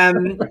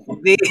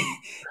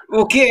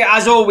 Okay,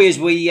 as always,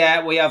 we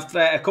have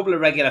a couple of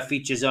regular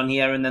features on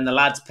here, and then the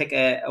lads pick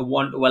a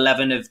 1 to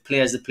 11 of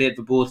players that played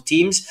for both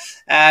teams.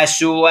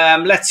 So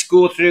let's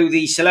go through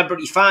the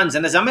celebrity fans.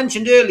 And as I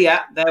mentioned earlier,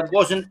 there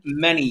wasn't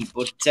many,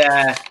 but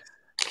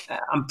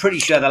I'm pretty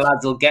sure the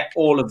lads will get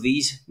all of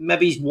these.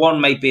 Maybe one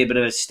might be a bit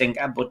of a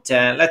stinker, but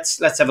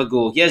let's have a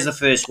go. Here's the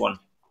first one.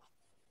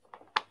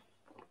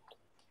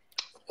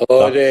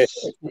 Mohammed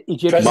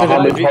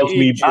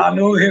Hosni. I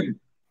know him.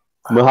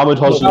 Mohammed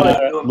Hosni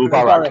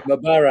Mubarak.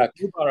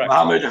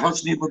 Mohammed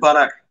Hosni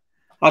Mubarak.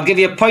 I'll give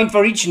you a point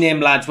for each name,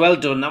 lads. Well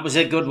done. That was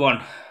a good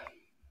one.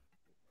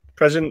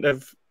 President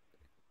of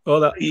all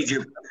that.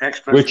 Egypt.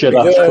 Richard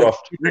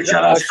Ashcroft. Richard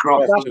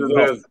Ashcroft.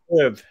 The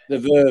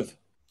Verve.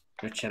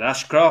 Richard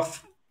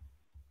Ashcroft.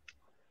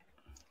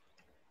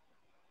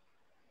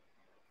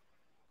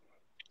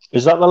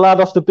 Is that the lad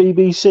off the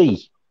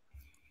BBC?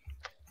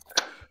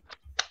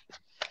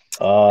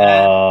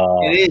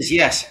 It is,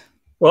 yes.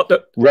 What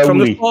the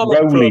Rowley, Paul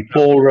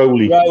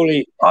Rowley.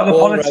 Oh,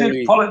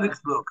 the politics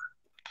book.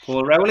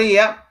 Paul Rowley,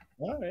 yeah.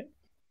 All right.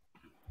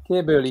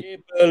 Kay Burley.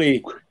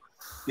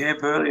 Yeah,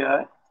 Burley,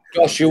 yeah.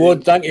 Gosh, you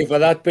would. Thank you for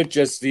that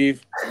picture,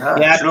 Steve.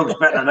 Yeah. She looks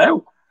better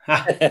now.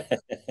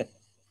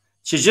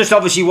 She's just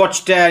obviously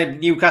watched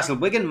Newcastle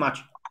Wigan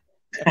match.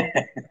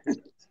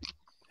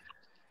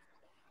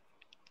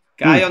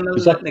 Guy on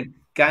the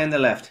guy on the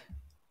left.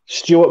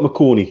 Stuart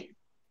McConey.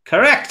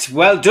 Correct.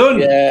 Well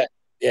done.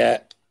 Yeah.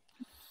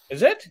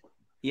 Is it?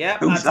 Yeah.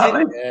 Who's that's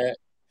that? it. Yeah.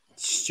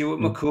 Stuart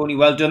McConey.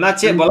 Well done.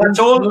 That's it. Well, that's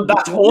all.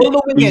 That's all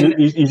the Wigan.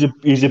 He's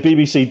a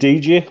BBC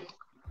DJ.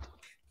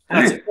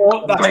 That's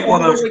like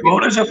one of those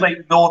quotas of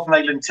like Northern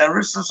Ireland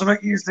terrorists or something.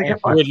 He used to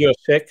get back. Radio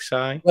 6,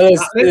 aye. Well,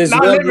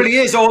 that literally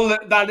is all.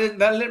 That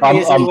literally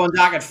is all the ones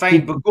I could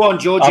find. But go on,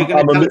 George. You're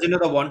going to tell us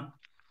another one.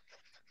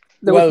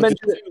 Well,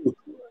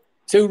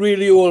 two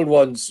really old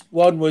ones.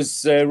 One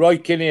was Roy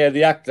Kinnear,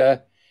 the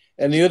actor,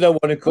 and the other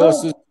one, of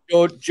course,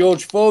 was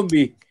George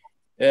Formby.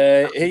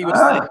 He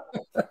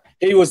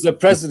was the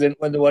president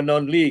when they were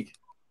non-league.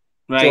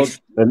 Right.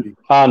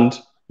 And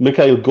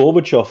Mikhail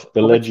Gorbachev,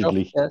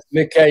 allegedly. Yes.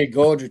 Mikhail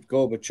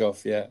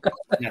Gorbachev, yeah.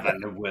 Never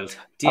in the world.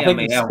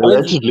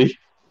 Allegedly.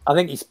 I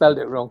think he spelled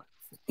it wrong.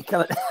 He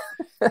cannot.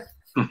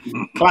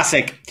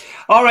 Classic.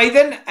 All right,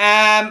 then.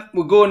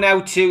 We'll go now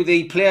to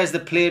the players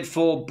that played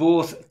for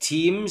both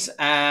teams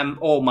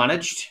or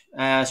managed.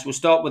 So we'll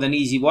start with an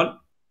easy one.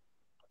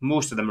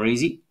 Most of them are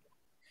easy.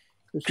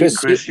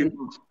 Chris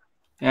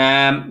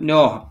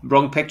no,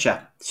 wrong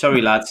picture.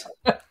 Sorry, lads.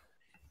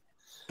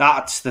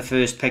 That's the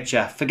first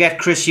picture. Forget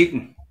Chris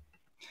Hughton.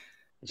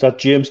 Is that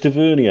James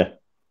Tavernier?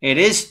 It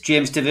is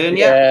James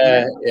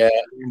Tavernier. Yeah.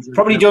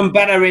 Probably done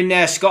better in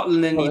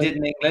Scotland than he did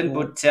in England,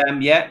 but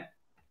yeah.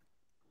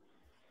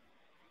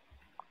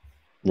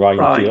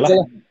 Ryan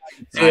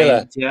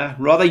Taylor. Yeah,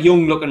 rather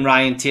young looking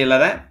Ryan Taylor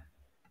there.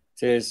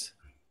 It is.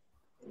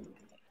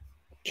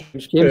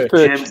 James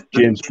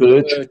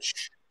Birch.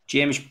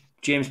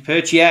 James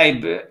Perch, yeah, a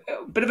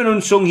bit of an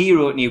unsung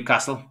hero at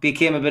Newcastle.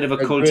 Became a bit of a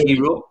cult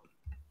hero.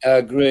 I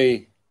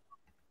agree.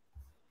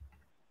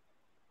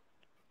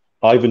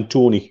 Ivan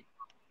Toney.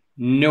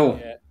 No.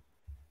 Yeah.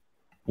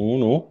 Oh,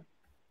 no.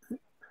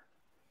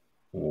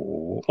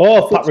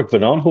 Oh, Patrick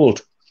Van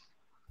Aanholt.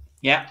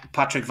 Yeah,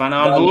 Patrick Van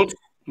Aanholt.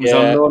 Was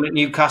on loan at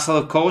Newcastle,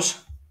 of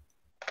course.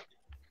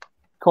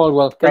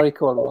 Gary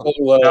Caldwell.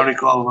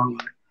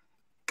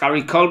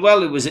 Gary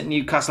Caldwell, who was at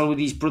Newcastle with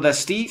his brother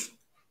Steve.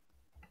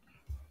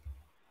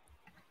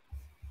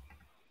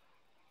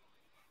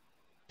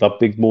 That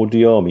big Mo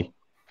Diarmi.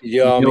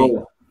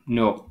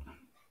 No.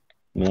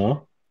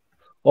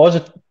 Oh,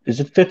 is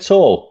it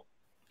Fitzhall?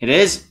 It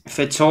is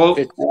Fitzhall.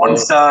 One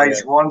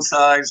size.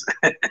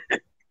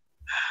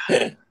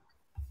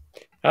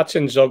 That's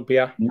in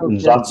Zogbia.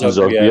 That's in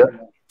Zogbia.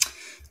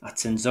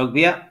 That's in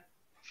Zogbia.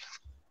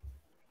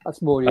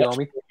 That's more the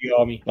army.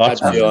 That's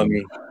the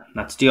army.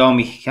 That's the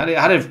army. He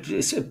had a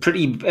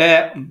pretty,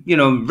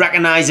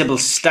 recognizable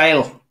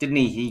style, didn't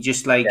he? He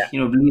just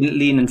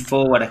leaning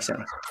forward,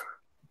 etc.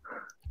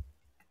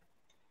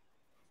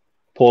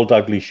 Paul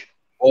Dalglish.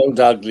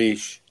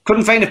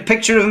 Couldn't find a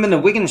picture of him in the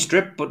Wigan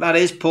strip, but that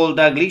is Paul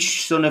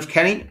Dalglish, son of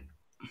Kenny.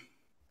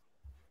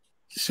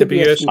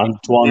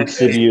 Antoine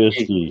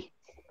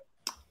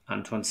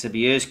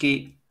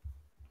Sibierski.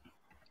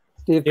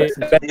 Dave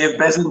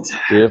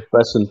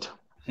Besant.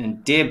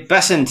 And Dave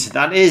Besant.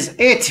 That is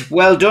it.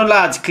 Well done,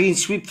 lads. Clean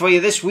sweep for you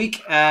this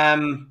week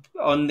on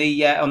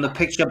the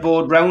picture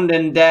board round.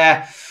 And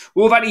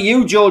over to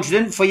you, George,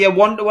 then, for your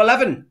 1 to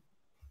 11.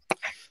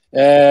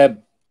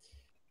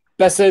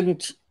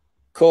 Besant,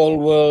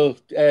 Caldwell,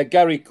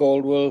 Gary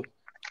Caldwell,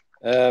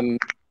 Alan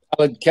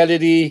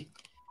Kennedy,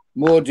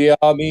 Mo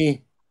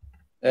Diarmi,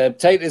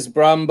 Titus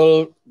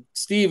Bramble,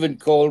 Stephen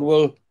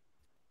Caldwell,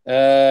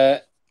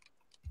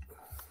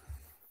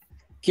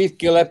 Keith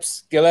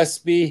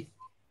Gillespie,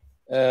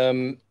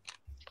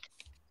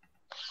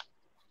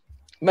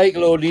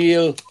 Michael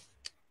O'Neill,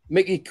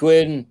 Mickey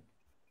Quinn,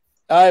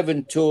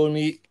 Ivan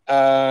Toney,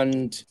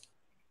 and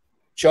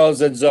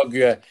Charles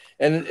Nzogua.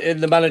 And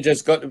the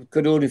manager's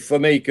could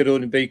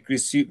only be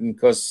Chris Sutton,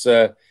 because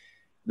the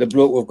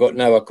bloke we've got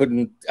now, I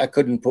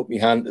couldn't put my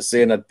hand to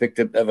saying I'd picked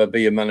up to ever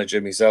be a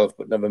manager myself,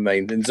 but never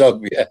mind.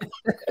 Nzogua.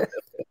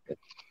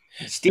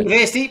 Steve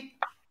Hasty.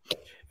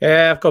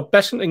 I've got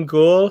Besant in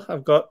goal.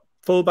 I've got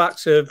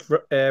fullbacks of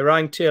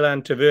Ryan Taylor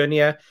and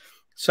Tavernier.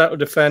 Central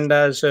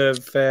defenders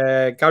of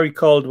Gary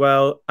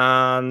Caldwell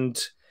and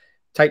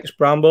Titus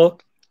Bramble.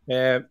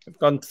 I've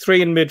gone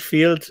 3 in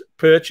midfield.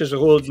 Perch as a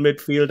holding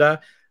midfielder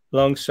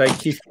alongside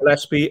Keith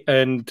Gillespie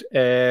and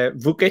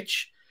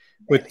Vukic,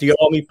 with the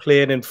Army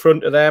playing in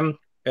front of them.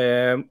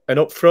 And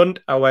up front,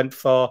 I went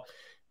for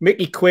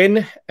Mickey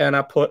Quinn, and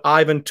I put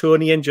Ivan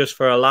Toney in just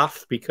for a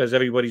laugh, because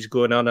everybody's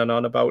going on and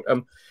on about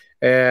him.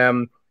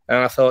 And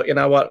I thought, you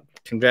know what, I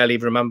can barely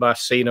remember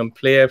seeing him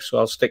play, so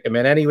I'll stick him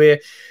in anyway.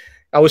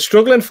 I was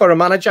struggling for a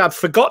manager. I'd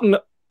forgotten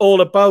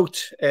all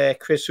about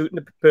Chris Hughton,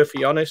 to be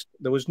perfectly honest.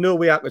 There was no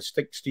way I could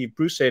stick Steve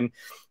Bruce in.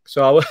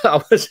 So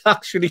I was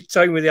actually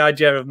toying with the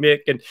idea of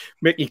making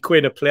Mickey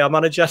Quinn a player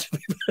manager.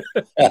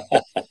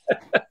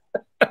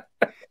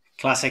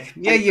 Classic.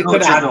 Yeah, you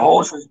could add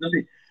horses, didn't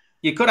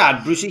he? You could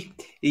add Brucey.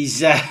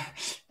 He's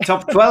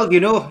top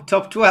 12,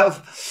 top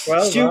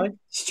 12.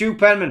 Stu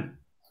Penman.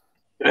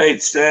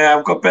 Right,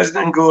 I've got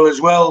Besant in goal as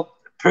well.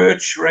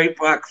 Perch, right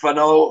back, Van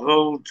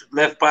Holt,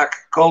 left back,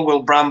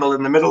 Caldwell Bramble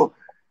in the middle.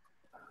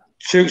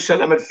 2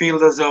 centre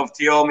midfielders of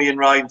Diarmi and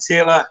Ryan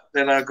Taylor.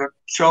 Then I've got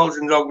Charles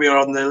Nzogua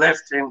on the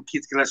left and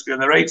Keith Gillespie on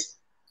the right.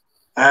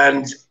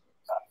 And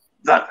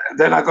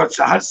then I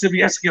had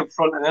Sobieski up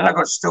front, and then I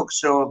got stuck.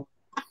 So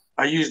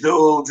I used the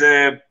old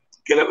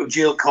get out of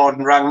jail card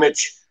and rang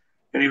Mitch.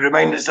 And he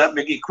reminded us that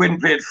Mickey Quinn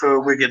played for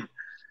Wigan.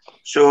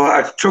 So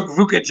I took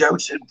Vukic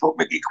out and put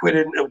Mickey Quinn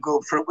in to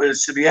go for it with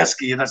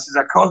Sobieski. And I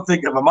said, I can't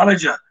think of a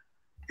manager.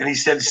 And he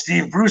said,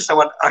 Steve Bruce. I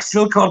went, I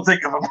still can't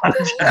think of a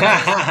manager.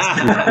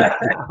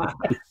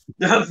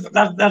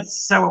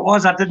 That's how it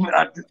was. I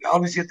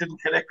obviously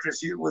didn't connect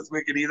Chris Hughton with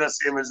Wigan either,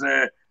 same as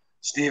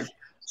Steve.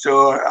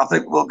 So I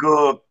think we'll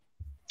go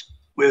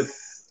with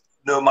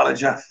no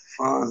manager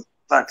for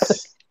that.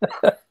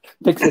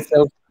 Fix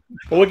itself.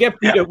 Well, we'll get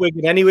beat at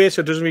Wigan anyway,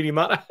 so it doesn't really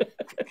matter.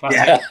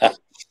 Yeah.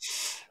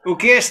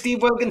 Okay,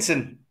 Steve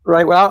Wilkinson.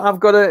 Right, well, I've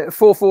got a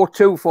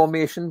 4-4-2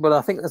 formation, but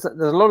I think there's a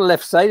lot of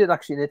left-sided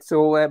actually in it.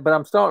 So, but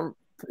I'm starting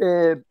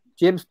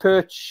James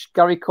Perch,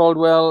 Gary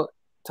Caldwell,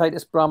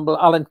 Titus Bramble,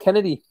 Alan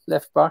Kennedy,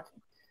 left back.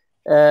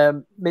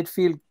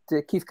 Midfield,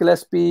 Keith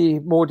Gillespie,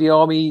 Mo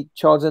Diarmi,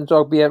 Charles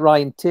Nzogua,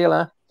 Ryan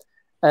Taylor,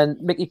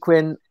 and Mickey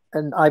Quinn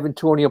and Ivan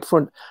Toney up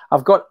front.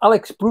 I've got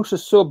Alex Bruce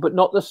as sub, but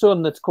not the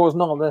son that's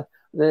causing all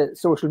the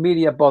social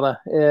media bother.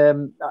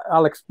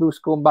 Alex Bruce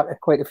going back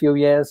quite a few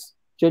years.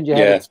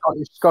 Ginger-headed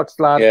Scots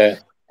lad. Yeah.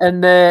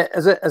 And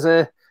as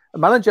a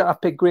manager, I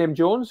picked Graham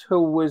Jones,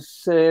 who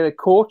was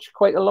coach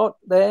quite a lot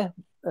there.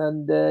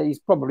 And he's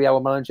probably our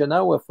manager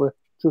now, if we're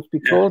truth be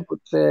told, but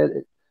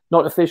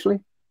not officially.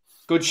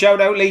 Good shout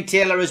out, Lee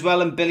Taylor as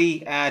well, and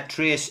Billy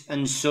Trace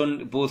and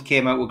Son both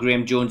came out with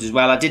Graham Jones as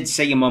well. I did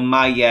see him on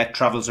my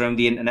travels around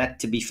the internet,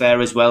 to be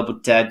fair as well,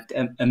 but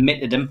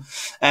omitted him.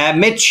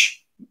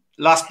 Mitch,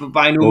 last but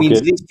by no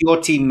means least, your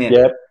teammate.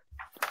 Yeah,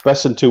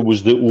 Besant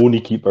was the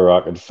only keeper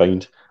I could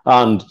find.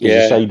 And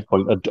as a side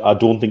point, I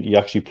don't think he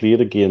actually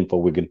played a game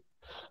for Wigan.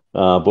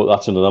 But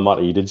that's another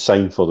matter. He did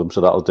sign for them,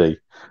 so that'll do.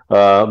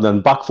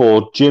 Then back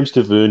for James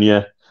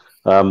Tavernier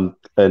and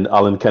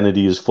Alan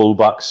Kennedy as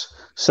fullbacks.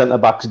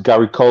 Centre-backs,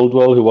 Gary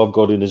Caldwell, who I've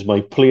got in as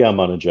my player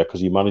manager, because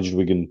he managed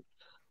Wigan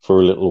for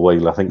a little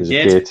while, I think, as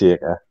a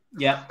caretaker.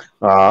 Yeah.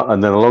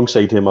 And then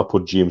alongside him, I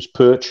put James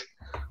Perch.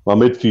 My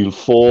midfield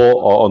 4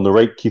 are on the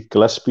right, Keith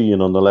Gillespie,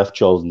 and on the left,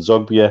 Charles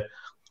Nzogua,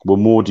 with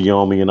Mo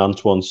Diarmi and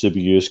Antoine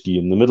Sobieski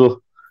in the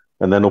middle.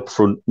 And then up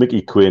front,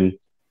 Mickey Quinn.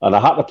 And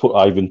I had to put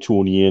Ivan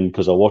Toney in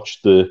because I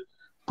watched the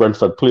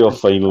Brentford playoff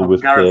final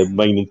with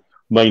mine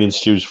and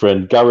Stu's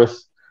friend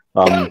Gareth,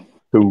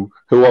 who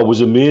I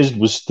was amazed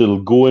was still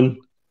going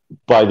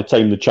by the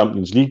time the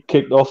Champions League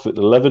kicked off at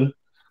 11.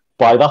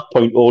 By that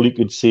point, all he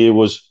could say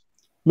was,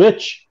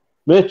 Mitch,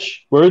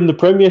 we're in the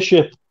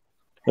Premiership.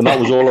 And that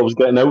was all I was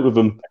getting out of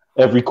him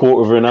every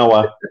quarter of an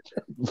hour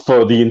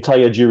for the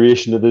entire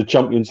duration of the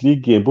Champions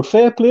League game. But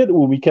fair play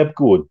to him, we kept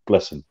going,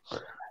 bless him.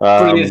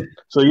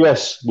 So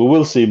yes, we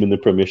will see him in the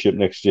Premiership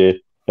next year,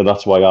 and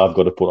that's why I've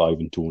got to put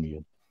Ivan Toney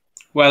in.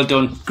 Well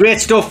done. Great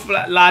stuff,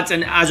 lads,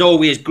 and as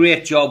always,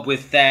 great job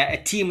with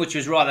a team which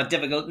was rather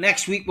difficult.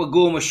 Next week, we're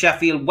going with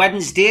Sheffield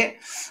Wednesday.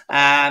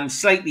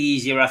 Slightly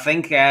easier, I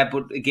think,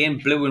 but again,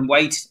 blue and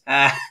white,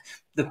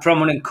 the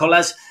prominent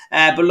colours.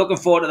 But looking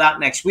forward to that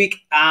next week.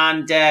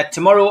 And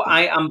tomorrow,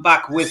 I am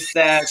back with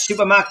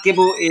Supermac.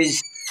 Gibbo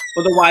is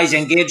otherwise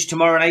engaged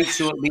tomorrow night,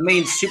 so it'll be me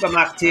and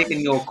Supermac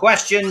taking your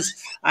questions.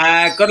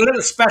 Got a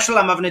little special.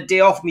 I'm having a day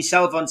off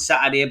myself on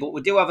Saturday, but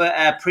we do have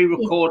a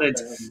pre-recorded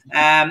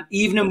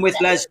evening with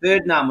Les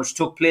Ferdinand, which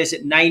took place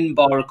at 9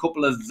 Bar a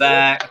couple of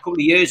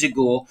years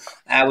ago,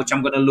 which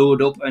I'm going to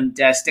load up and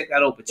stick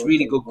that up. It's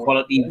really good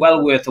quality,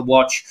 well worth a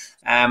watch.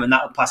 and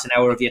that'll pass an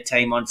hour of your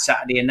time on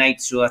Saturday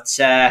night. So it's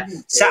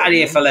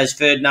Saturday, fellas,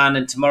 Ferdinand,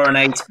 and tomorrow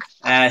night,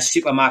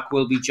 Super Mac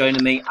will be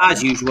joining me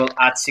as usual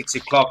at 6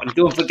 o'clock. And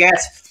don't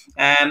forget,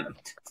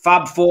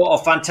 Fab Four or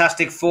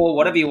Fantastic Four,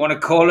 whatever you want to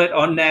call it,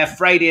 on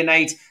Friday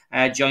night.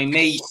 Join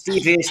me,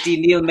 Steve Hasty,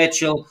 Neil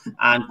Mitchell,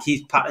 and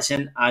Keith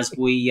Patterson as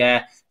we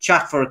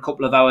chat for a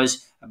couple of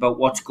hours about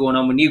what's going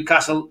on with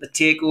Newcastle, the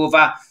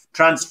takeover,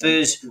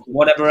 transfers,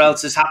 whatever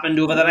else has happened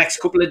over the next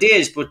couple of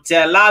days. But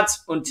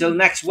lads, until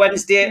next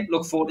Wednesday,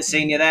 look forward to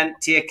seeing you then.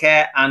 Take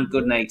care and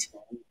good night.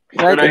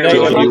 Good night,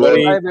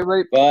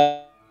 everybody.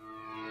 Bye.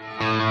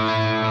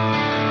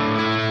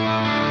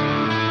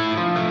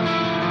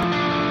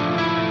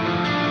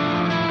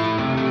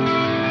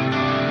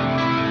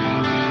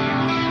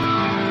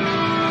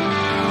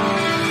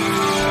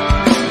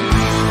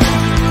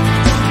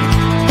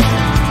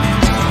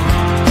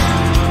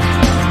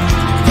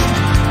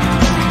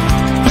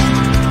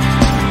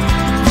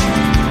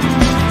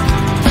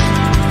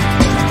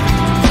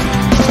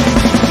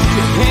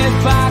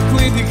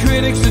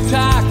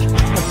 Attack.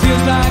 It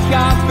feels like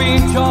I've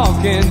been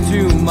talking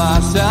to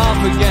myself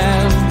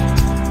again,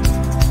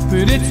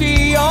 but it's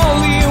the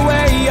only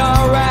way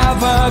you're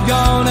ever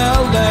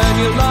gonna learn.